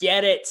 I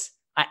get it.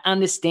 I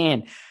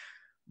understand.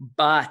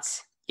 But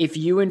if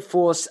you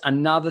enforce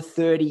another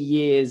 30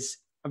 years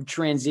of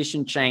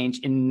transition change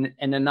in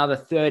another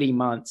 30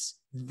 months,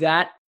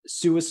 that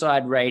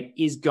suicide rate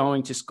is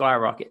going to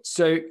skyrocket.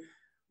 So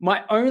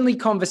my only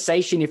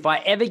conversation, if I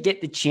ever get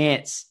the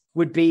chance,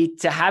 would be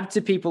to have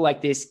to people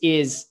like this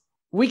is,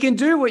 we can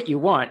do what you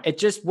want. It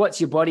just,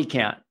 what's your body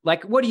count?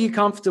 Like, what are you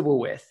comfortable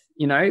with?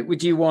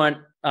 Would you want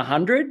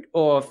 100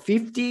 or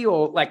 50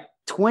 or like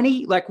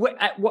 20, like what,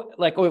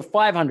 or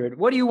 500?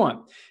 What do you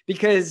want?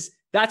 Because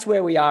that's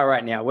where we are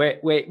right now.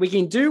 We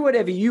can do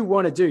whatever you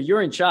want to do.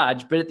 You're in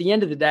charge. But at the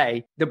end of the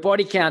day, the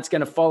body count's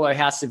going to follow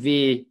how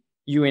severe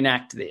you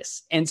enact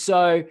this. And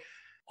so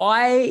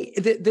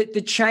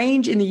the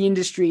change in the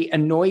industry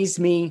annoys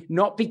me,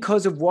 not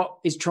because of what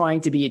is trying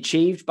to be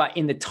achieved, but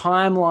in the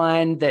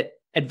timeline that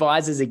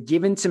advisors are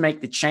given to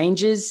make the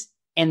changes,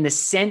 and the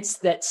sense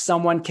that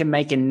someone can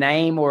make a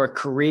name or a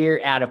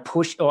career out of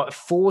push or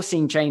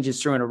forcing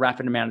changes through in a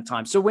rapid amount of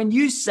time. So when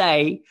you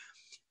say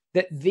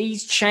that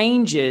these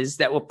changes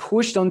that were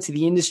pushed onto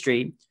the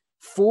industry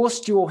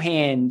forced your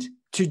hand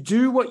to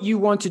do what you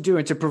want to do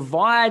and to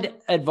provide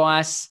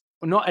advice,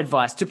 or not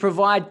advice, to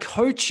provide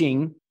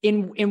coaching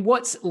in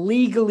what's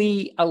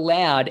legally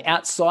allowed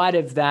outside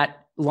of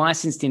that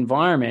licensed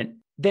environment,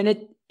 then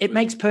it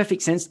makes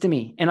perfect sense to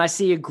me. And I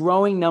see a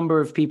growing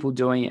number of people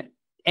doing it.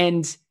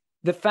 And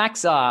the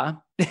facts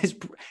are,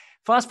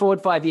 fast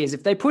forward 5 years,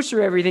 if they push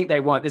through everything they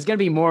want, there's going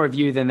to be more of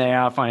you than there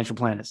are financial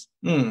planners.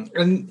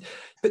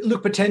 But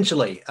look,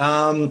 potentially.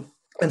 And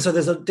so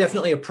there's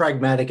definitely a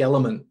pragmatic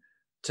element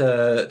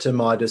to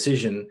my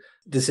decision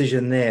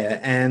there.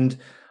 And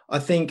I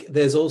think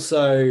there's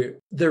also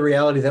the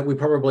reality that we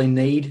probably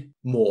need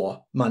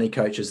more money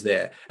coaches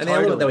there. And the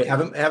element that we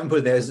haven't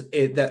put there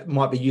that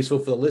might be useful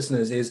for the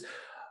listeners is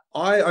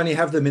I only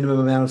have the minimum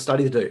amount of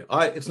study to do.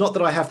 It's not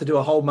that I have to do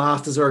a whole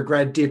master's or a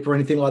grad dip or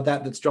anything like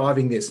that that's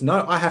driving this.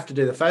 No, I have to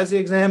do the FASI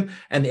exam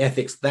and the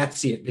ethics.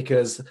 That's it.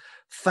 Because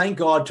thank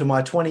God to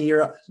my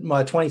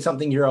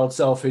 20-something-year-old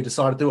self who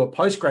decided to do a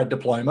postgrad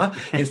diploma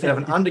instead of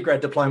an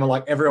undergrad diploma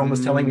like everyone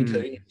was telling me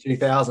to in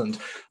 2000.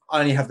 I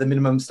only have the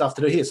minimum stuff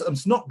to do here. So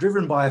it's not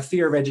driven by a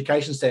fear of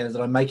education standards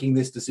that I'm making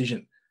this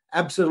decision.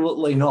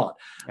 Absolutely not.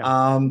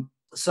 Yeah.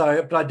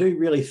 But I do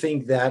really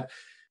think that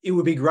it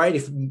would be great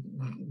if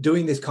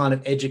doing this kind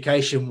of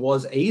education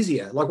was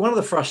easier. Like one of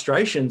the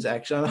frustrations,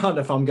 actually, I don't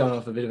know if I'm going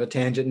off a bit of a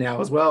tangent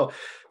now as well,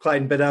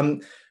 Clayton, but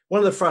one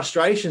of the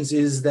frustrations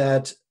is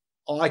that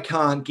I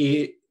can't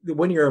get,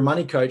 when you're a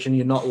money coach and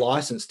you're not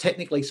licensed,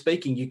 technically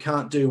speaking, you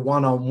can't do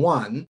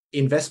one-on-one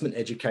investment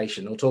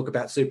education or talk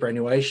about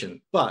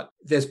superannuation. But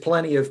there's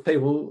plenty of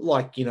people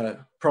like,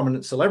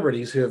 prominent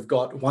celebrities who have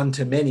got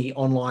one-to-many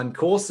online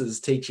courses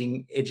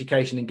teaching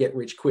education and get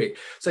rich quick.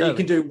 So You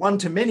can do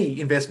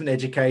one-to-many investment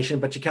education,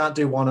 but you can't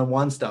do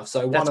one-on-one stuff.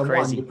 So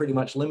one-on-one, you're pretty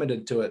much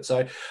limited to it.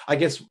 So I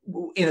guess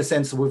in a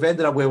sense, we've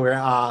ended up where we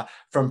are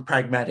from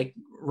pragmatic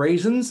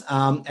reasons,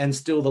 and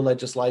still the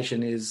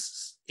legislation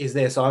is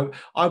there. So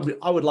I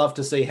would love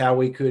to see how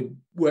we could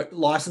work,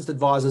 licensed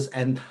advisors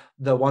and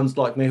the ones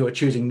like me who are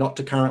choosing not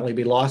to currently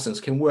be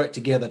licensed can work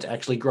together to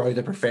actually grow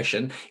the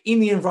profession in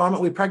the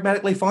environment we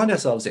pragmatically find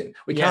ourselves in.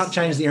 We can't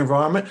change the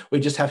environment. We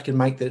just have to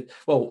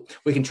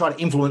we can try to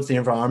influence the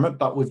environment,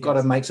 but we've got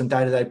to make some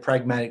day-to-day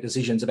pragmatic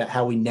decisions about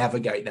how we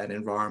navigate that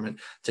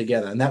environment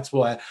together. And that's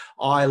why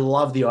I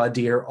love the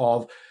idea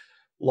of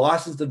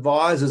licensed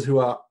advisors who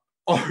are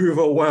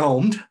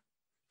overwhelmed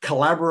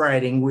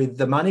collaborating with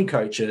the money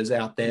coaches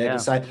out there to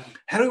say,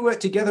 how do we work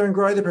together and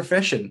grow the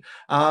profession?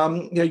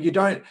 Right,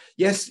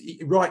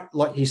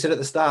 like you said at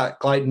the start,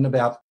 Clayton,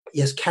 about,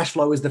 yes, cash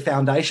flow is the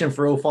foundation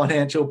for all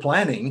financial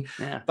planning,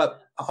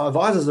 but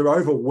advisors are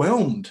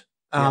overwhelmed.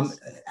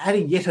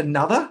 Adding yet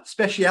another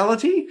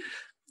speciality,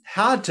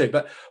 hard to.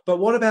 But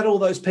what about all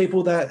those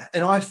people that,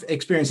 and I've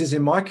experienced this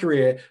in my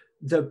career,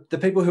 the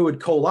people who would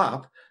call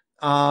up,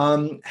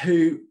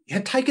 who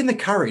had taken the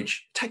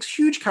courage. It takes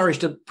huge courage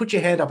to put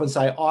your hand up and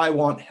say, I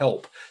want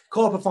help.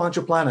 Call up a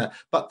financial planner,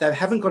 but they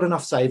haven't got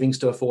enough savings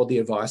to afford the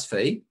advice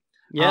fee.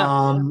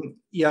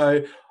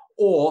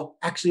 Or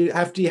actually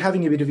after you're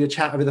having a bit of your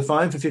chat over the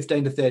phone for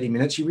 15 to 30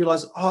 minutes, you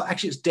realize,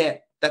 actually it's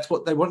debt. That's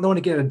what they want. They want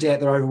to get out of debt.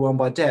 They're overwhelmed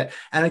by debt.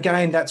 And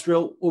again, that's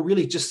real. We'll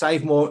really just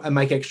save more and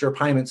make extra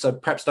payments. So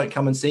perhaps don't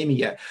come and see me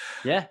yet.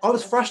 Yeah. I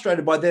was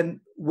frustrated by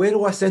then. Where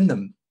do I send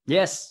them?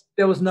 Yes.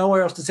 There was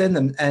nowhere else to send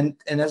them. And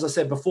as I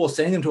said before,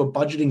 sending them to a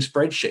budgeting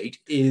spreadsheet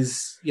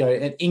is,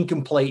 an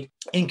incomplete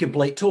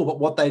tool. But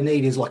what they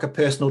need is like a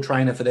personal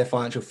trainer for their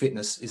financial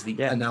fitness is the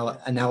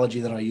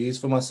analogy that I use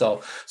for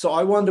myself. So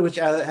I wonder which,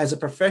 as a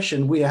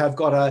profession, we have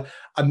got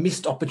a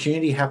missed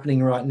opportunity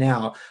happening right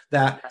now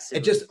that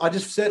I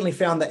just certainly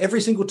found that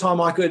every single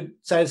time I could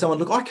say to someone,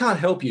 look, I can't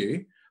help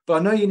you, but I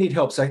know you need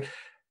help. So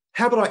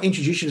how about I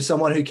introduce you to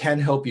someone who can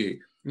help you?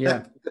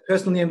 Yeah, the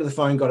person on the end of the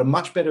phone got a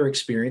much better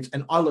experience,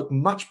 and I look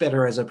much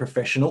better as a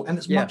professional, and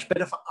it's much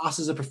better for us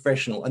as a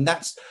professional. And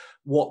that's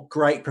what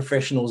great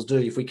professionals do.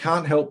 If we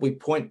can't help, we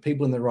point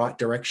people in the right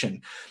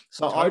direction.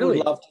 So I would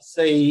love to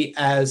see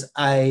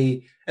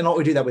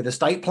we do that with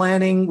estate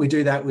planning. We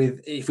do that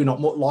with, if we're not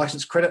more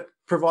licensed credit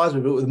providers,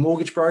 we do it with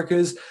mortgage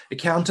brokers,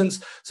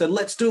 accountants. So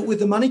let's do it with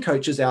the money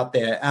coaches out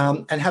there,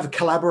 and have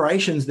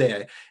collaborations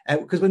there,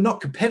 because we're not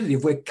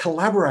competitive, we're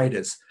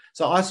collaborators.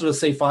 So I sort of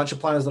see financial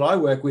planners that I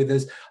work with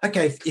as,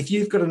 okay, if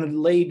you've got a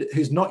lead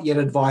who's not yet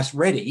advice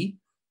ready,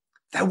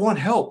 they want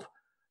help.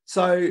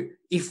 So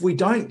if we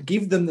don't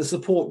give them the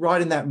support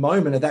right in that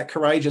moment, at that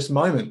courageous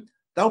moment,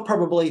 they'll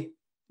probably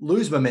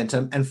lose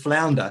momentum and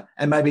flounder,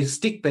 and maybe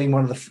stick being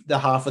one of the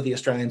half of the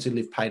Australians who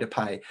live pay to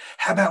pay.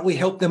 How about we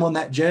help them on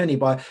that journey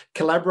by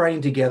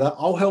collaborating together?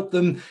 I'll help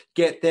them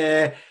get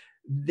their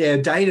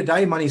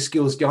day-to-day money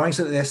skills going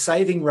so that their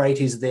saving rate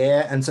is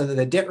there and so that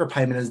their debt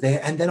repayment is there.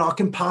 And then I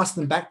can pass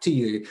them back to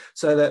you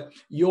so that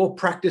your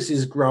practice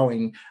is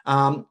growing,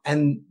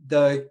 and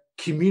the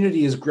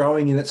community is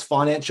growing in its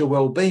financial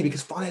well-being,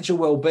 because financial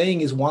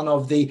well-being is one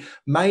of the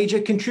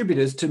major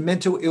contributors to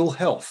mental ill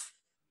health.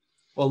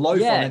 Or low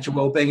financial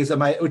well-being is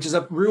which is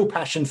a real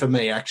passion for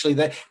me, actually.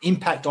 The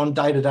impact on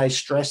day-to-day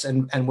stress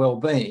and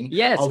well-being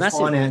of massive.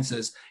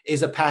 Finances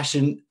is a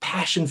passion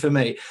for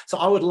me. So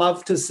I would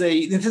love to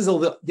see, this is all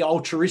the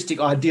altruistic,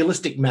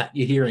 idealistic Matt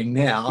you're hearing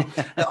now.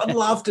 I'd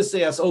love to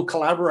see us all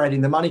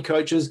collaborating, the money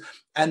coaches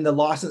and the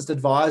licensed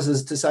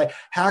advisors, to say,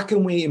 how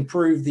can we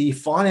improve the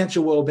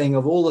financial well-being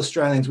of all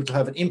Australians, which will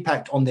have an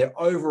impact on their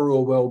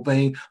overall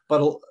well-being,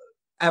 but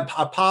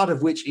a part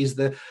of which is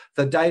the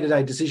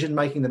day-to-day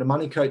decision-making that a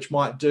money coach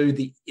might do,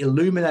 the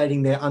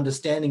illuminating their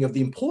understanding of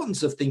the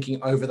importance of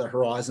thinking over the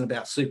horizon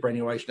about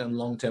superannuation and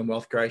long-term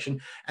wealth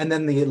creation, and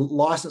then the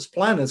licensed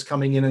planners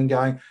coming in and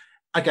going,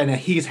 okay, now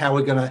here's how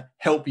we're going to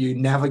help you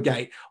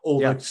navigate all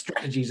the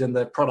strategies and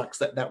the products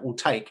that will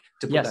take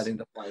to put that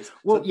into place.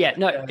 Well,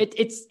 so,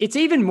 it's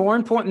even more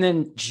important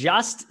than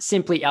just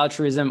simply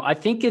altruism. I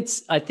think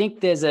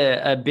there's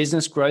a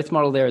business growth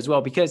model there as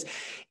well, because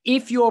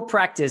if your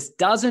practice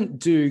doesn't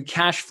do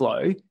cash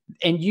flow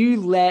and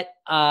you let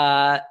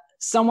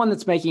someone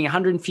that's making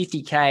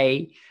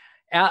 150K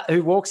out,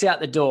 who walks out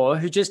the door,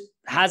 who just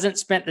hasn't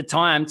spent the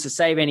time to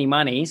save any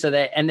money,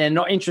 they're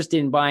not interested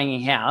in buying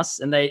a house,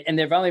 and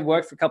they've only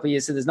worked for a couple of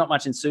years, so there's not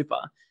much in super.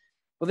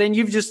 Well, then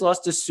you've just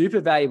lost a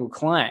super valuable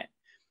client.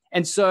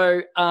 And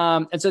so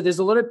there's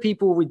a lot of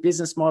people with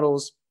business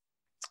models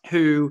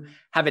who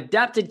have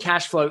adapted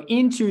cash flow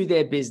into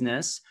their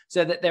business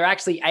so that they're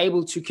actually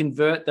able to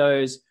convert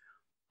those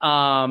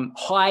I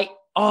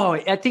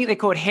think they're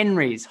called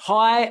Henrys,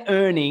 high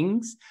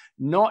earnings,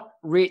 not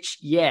rich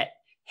yet.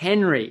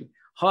 Henry,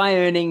 high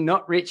earning,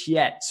 not rich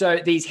yet. So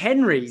these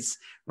Henrys,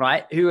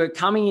 right, who are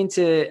coming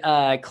into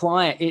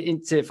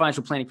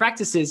financial planning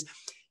practices,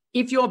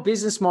 if your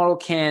business model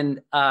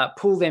can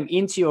pull them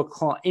into your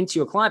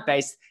client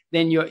base,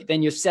 then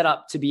you're set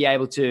up to be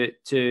able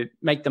to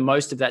make the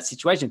most of that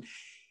situation.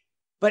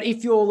 But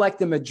if you're like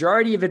the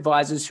majority of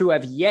advisors who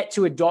have yet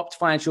to adopt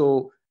cash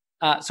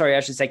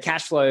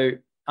flow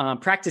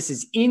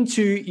practices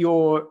into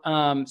your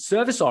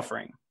service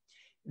offering,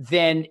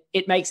 then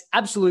it makes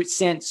absolute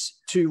sense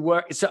to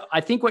work. So I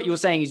think what you're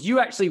saying is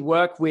you actually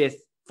work with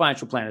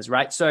financial planners,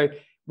 right? So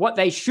what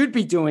they should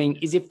be doing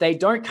is, if they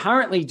don't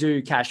currently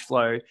do cash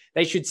flow,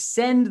 they should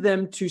send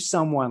them to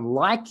someone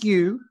like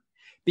you,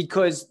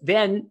 because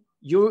then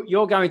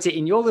you're going to,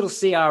 in your little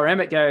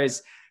CRM, it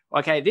goes,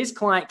 okay, this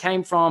client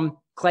came from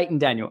Clayton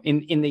Daniel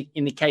in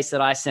the case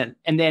that I sent.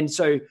 And then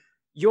so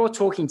you're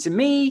talking to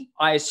me,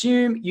 I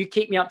assume you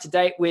keep me up to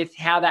date with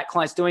how that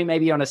client's doing,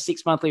 maybe on a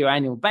 6 monthly or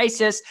annual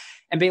basis,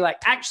 and be like,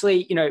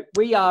 actually,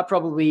 we are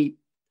probably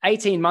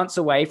 18 months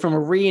away from a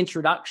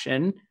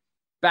reintroduction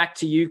back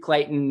to you,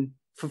 Clayton,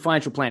 for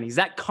financial planning. Is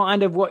that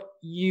kind of what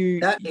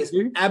you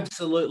do?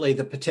 Absolutely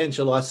the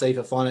potential I see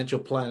for financial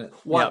planners.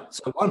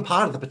 So one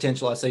part of the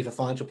potential I see for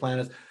financial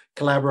planners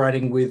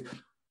collaborating with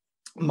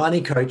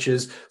money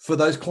coaches for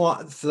those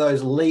clients, for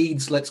those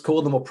leads, let's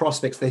call them, or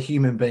prospects. They're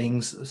human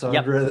beings. So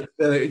they're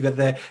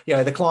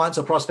the clients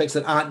or prospects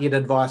that aren't yet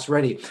advice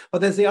ready.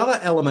 But there's the other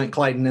element,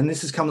 Clayton, and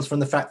this comes from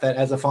the fact that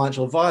as a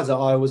financial advisor,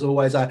 I was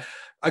always a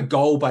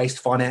goal-based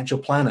financial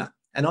planner.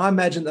 And I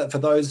imagine that for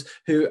those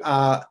who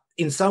are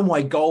in some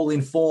way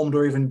goal-informed,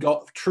 or even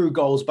got true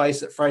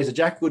goals-based, that Fraser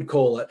Jack would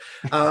call it,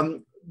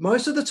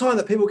 most of the time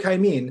that people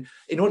came in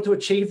order to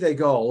achieve their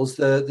goals,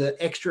 the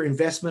extra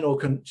investment or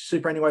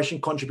superannuation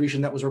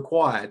contribution that was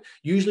required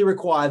usually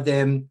required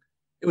them,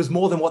 it was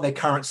more than what their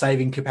current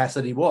saving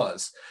capacity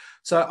was.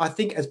 So I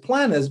think as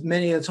planners,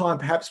 many of the time,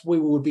 perhaps we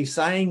would be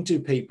saying to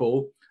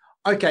people,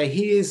 okay,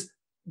 here's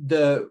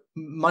the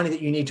money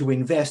that you need to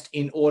invest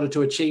in order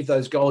to achieve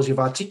those goals you've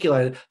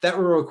articulated. That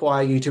will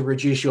require you to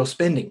reduce your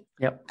spending.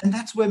 And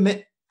that's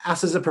where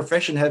us as a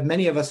profession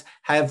many of us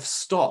have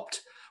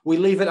stopped. We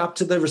leave it up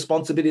to the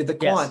responsibility of the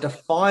client to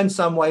find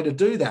some way to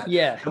do that.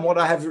 And what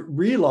I have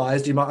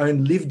realized in my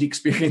own lived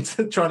experience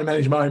trying to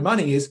manage my own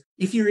money is,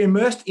 if you're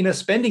immersed in a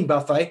spending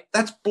buffet,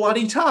 that's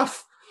bloody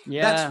tough.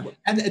 And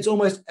it's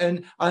almost,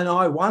 and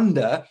I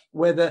wonder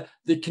whether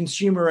the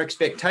consumer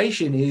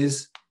expectation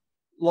is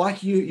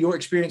like your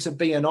experience of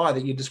BNI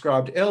that you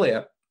described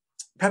earlier.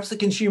 Perhaps the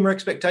consumer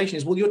expectation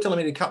is, well, you're telling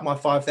me to cut my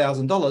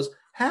 $5,000.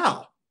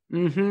 How?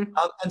 And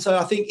so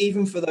I think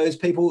even for those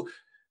people,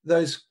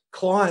 those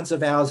clients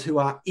of ours who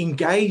are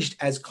engaged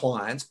as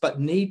clients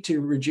but need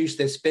to reduce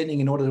their spending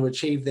in order to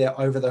achieve their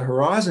over the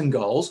horizon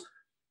goals,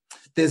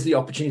 there's the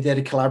opportunity there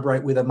to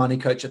collaborate with a money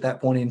coach at that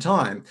point in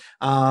time.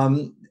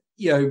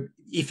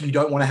 If you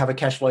don't want to have a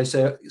cash flow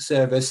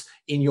service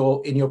in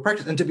your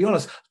practice, and to be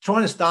honest,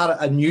 trying to start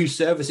a new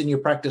service in your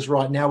practice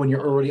right now when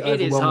you're already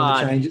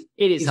overwhelmed with the changes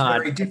is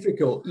very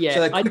difficult.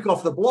 So the quick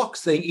off the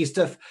blocks thing is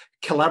to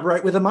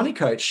collaborate with a money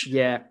coach.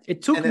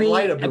 It took me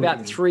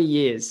about 3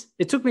 years.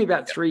 It took me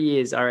about 3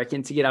 years, I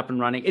reckon, to get up and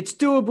running. It's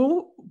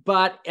doable,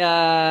 but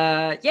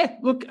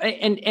look,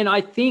 and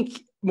I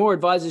think more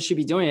advisors should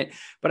be doing it.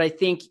 But I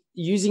think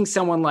using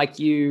someone like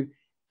you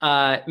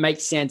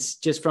makes sense,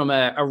 just from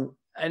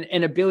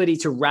an ability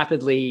to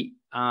rapidly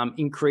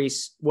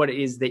increase what it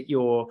is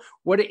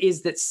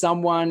that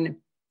someone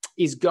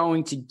is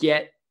going to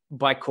get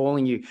by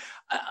calling you.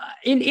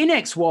 In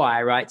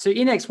XY, right? So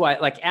in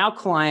XY, like our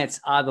clients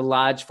are the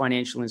large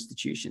financial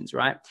institutions,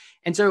 right?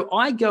 And so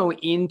I go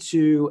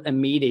into a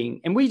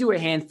meeting and we do a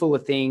handful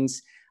of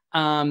things.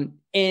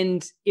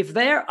 And if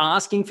they're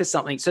asking for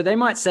something, so they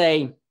might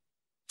say,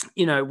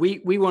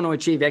 we want to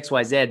achieve X,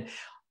 Y, Z.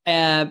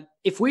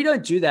 If we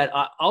don't do that,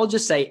 I'll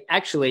just say,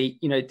 actually,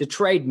 the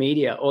trade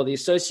media or the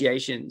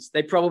associations,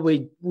 they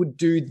probably would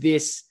do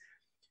this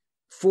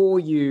for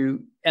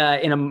you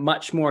in a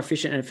much more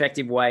efficient and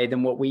effective way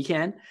than what we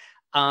can.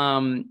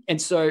 And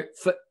so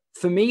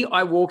for me,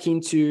 I walk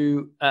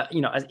into,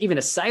 even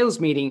a sales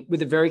meeting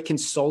with a very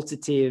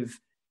consultative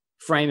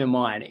frame of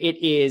mind. It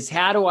is,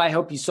 how do I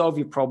help you solve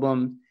your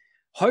problem?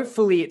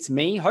 Hopefully it's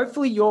me.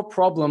 Hopefully your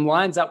problem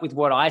lines up with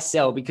what I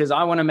sell because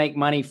I want to make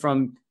money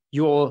from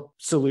your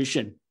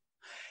solution.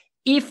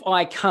 If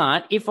I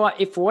can't, if for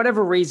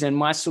whatever reason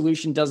my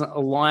solution doesn't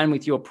align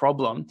with your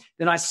problem,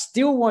 then I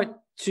still want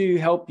to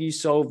help you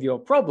solve your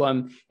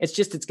problem. It's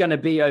just, it's going to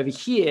be over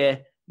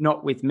here,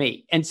 not with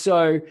me. And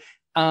so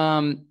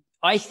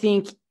I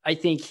think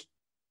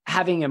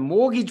having a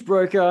mortgage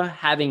broker,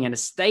 having an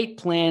estate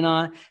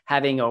planner,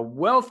 having a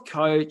wealth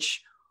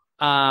coach,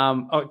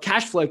 or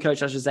cash flow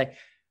coach, I should say,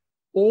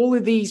 all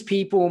of these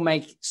people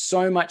make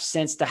so much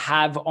sense to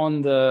have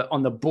on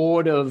the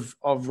board of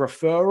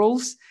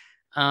referrals.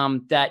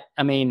 That,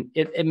 I mean,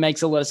 it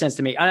makes a lot of sense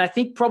to me. And I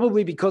think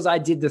probably because I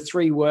did the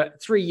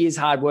 3 years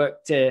hard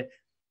work to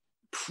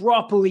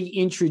properly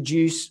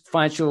introduce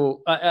cash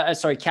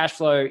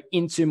flow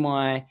into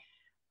my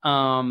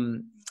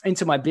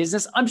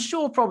business. I'm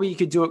sure probably you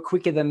could do it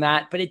quicker than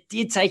that, but it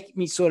did take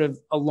me sort of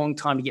a long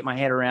time to get my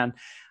head around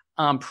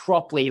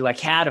properly, like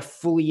how to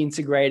fully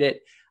integrate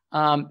it.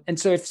 And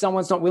so if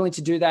someone's not willing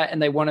to do that and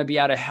they want to be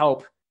able to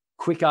help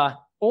quicker,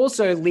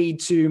 also lead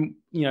to,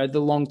 the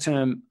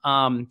long-term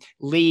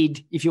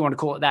lead, if you want to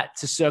call it that,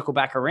 to circle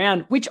back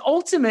around, which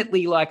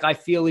ultimately, like, I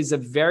feel is a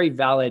very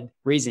valid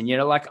reason.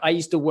 Like I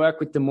used to work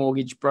with the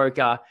mortgage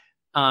broker,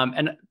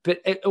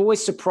 but it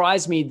always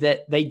surprised me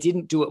that they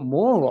didn't do it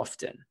more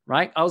often,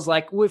 right? I was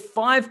like, with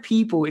 5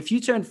 people, if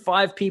you turn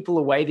 5 people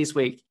away this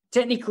week,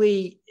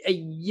 technically,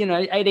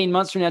 18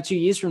 months from now, 2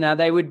 years from now,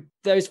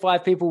 those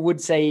 5 people would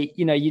say,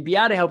 you'd be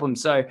able to help them.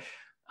 So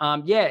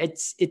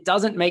it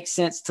doesn't make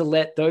sense to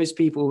let those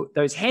people,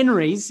 those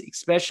Henrys,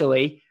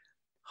 especially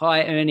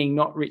high earning,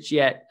 not rich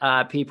yet,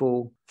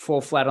 people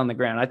fall flat on the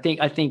ground. I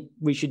think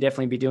we should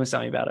definitely be doing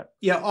something about it.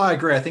 Yeah, I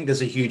agree. I think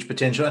there's a huge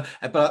potential,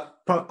 but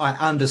I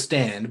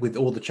understand with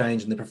all the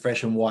change in the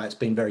profession why it's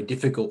been very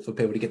difficult for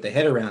people to get their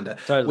head around it,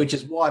 totally. Which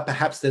is why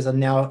perhaps there's a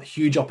now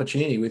huge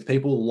opportunity with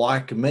people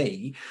like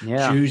me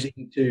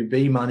choosing to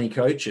be money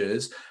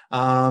coaches.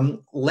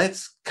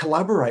 Let's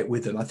collaborate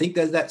with them. I think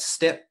there's that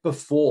step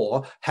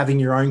before having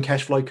your own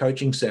cash flow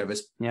coaching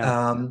service,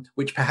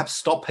 which perhaps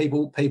stop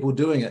people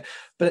doing it,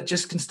 but it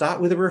just can start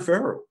with a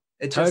referral.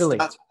 It just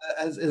starts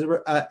as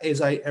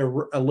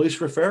a loose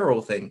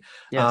referral thing.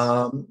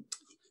 Yes.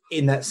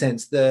 In that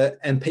sense,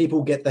 and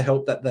people get the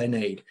help that they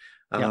need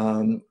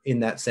in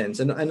that sense.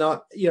 And I,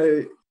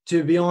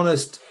 to be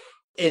honest,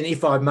 and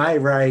if I may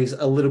raise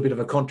a little bit of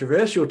a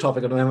controversial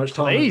topic, I don't know how much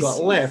time I've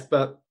got left,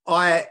 but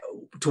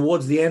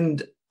towards the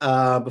end,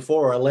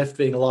 before I left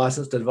being a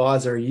licensed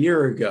advisor a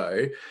year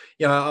ago,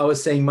 I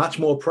was seeing much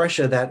more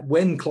pressure that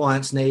when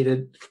clients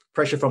needed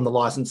pressure from the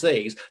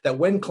licensees, that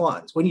when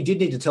you did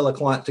need to tell a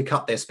client to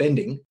cut their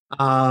spending,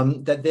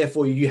 that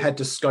therefore you had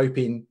to scope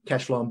in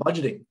cash flow and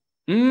budgeting.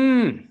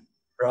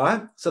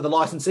 Right? So the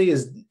licensee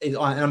and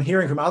I'm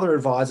hearing from other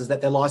advisors that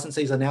their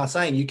licensees are now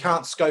saying you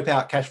can't scope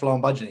out cash flow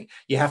and budgeting.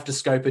 You have to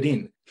scope it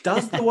in.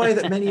 Does the way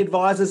that many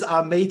advisors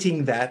are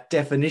meeting that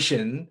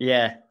definition,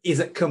 is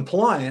it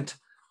compliant,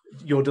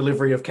 your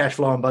delivery of cash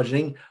flow and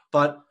budgeting,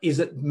 but is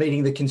it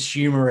meeting the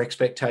consumer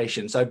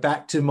expectation? So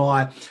back to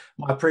my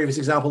previous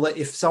example, that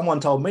if someone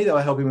told me they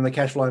were helping with the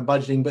cash flow and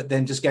budgeting, but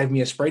then just gave me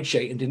a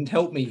spreadsheet and didn't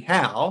help me,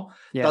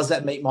 does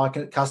that meet my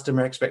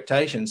customer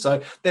expectation?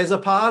 So there's a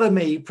part of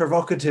me,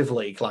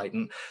 provocatively,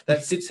 Clayton,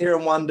 that sits here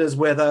and wonders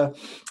whether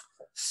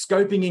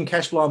scoping in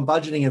cash flow and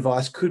budgeting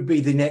advice could be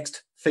the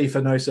next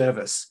FIFO no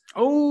service.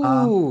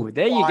 Oh,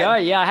 there you go.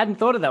 Yeah, I hadn't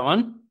thought of that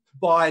one.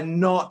 By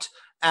not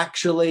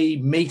actually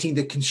meeting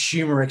the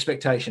consumer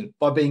expectation,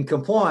 by being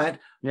compliant,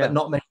 but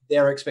not meeting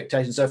their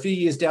expectations. So a few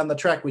years down the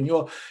track, when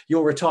your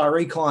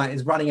retiree client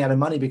is running out of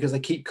money because they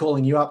keep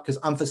calling you up because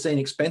unforeseen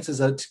expenses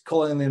are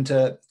calling them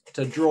to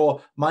draw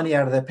money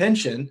out of their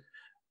pension,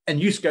 and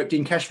you scoped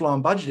in cash flow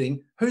and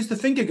budgeting, who's the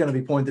finger going to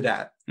be pointed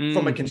at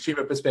from a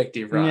consumer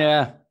perspective, right?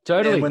 Yeah,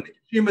 totally. And when the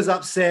consumer's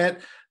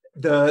upset,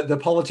 the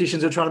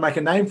politicians are trying to make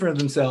a name for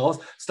themselves,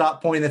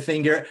 start pointing the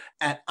finger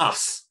at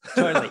us.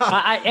 Totally.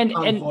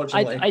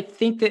 I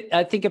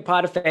think a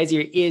part of phase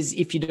here is,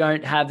 if you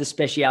don't have the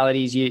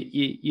specialities,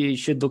 you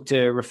should look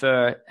to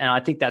refer. And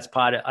I think that's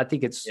part of, I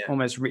think it's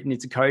almost written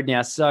into code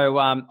now.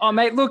 So,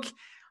 mate, look,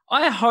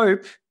 I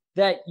hope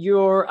that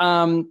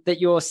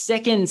your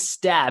second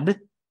stab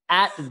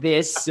at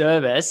this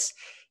service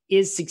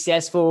is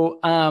successful.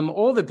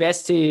 All the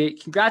best to you.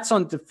 Congrats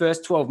on the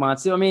first 12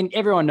 months. I mean,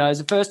 everyone knows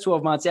the first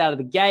 12 months out of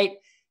the gate,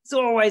 it's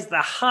always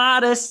the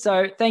hardest.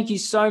 So thank you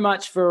so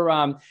much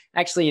for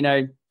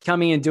actually,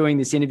 coming and doing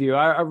this interview.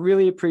 I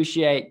really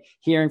appreciate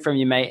hearing from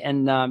you, mate.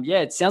 And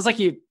it sounds like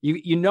you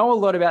know a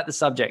lot about the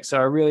subject. So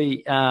I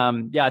really,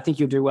 I think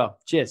you'll do well.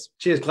 Cheers.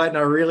 Cheers, Clayton.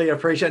 I really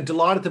appreciate it.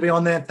 Delighted to be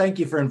on there. Thank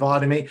you for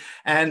inviting me.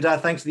 And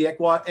thanks to the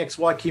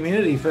XY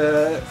community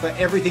for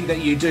everything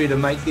that you do to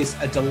make this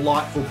a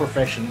delightful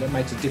profession that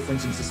makes a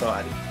difference in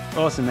society.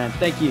 Awesome, man.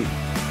 Thank you.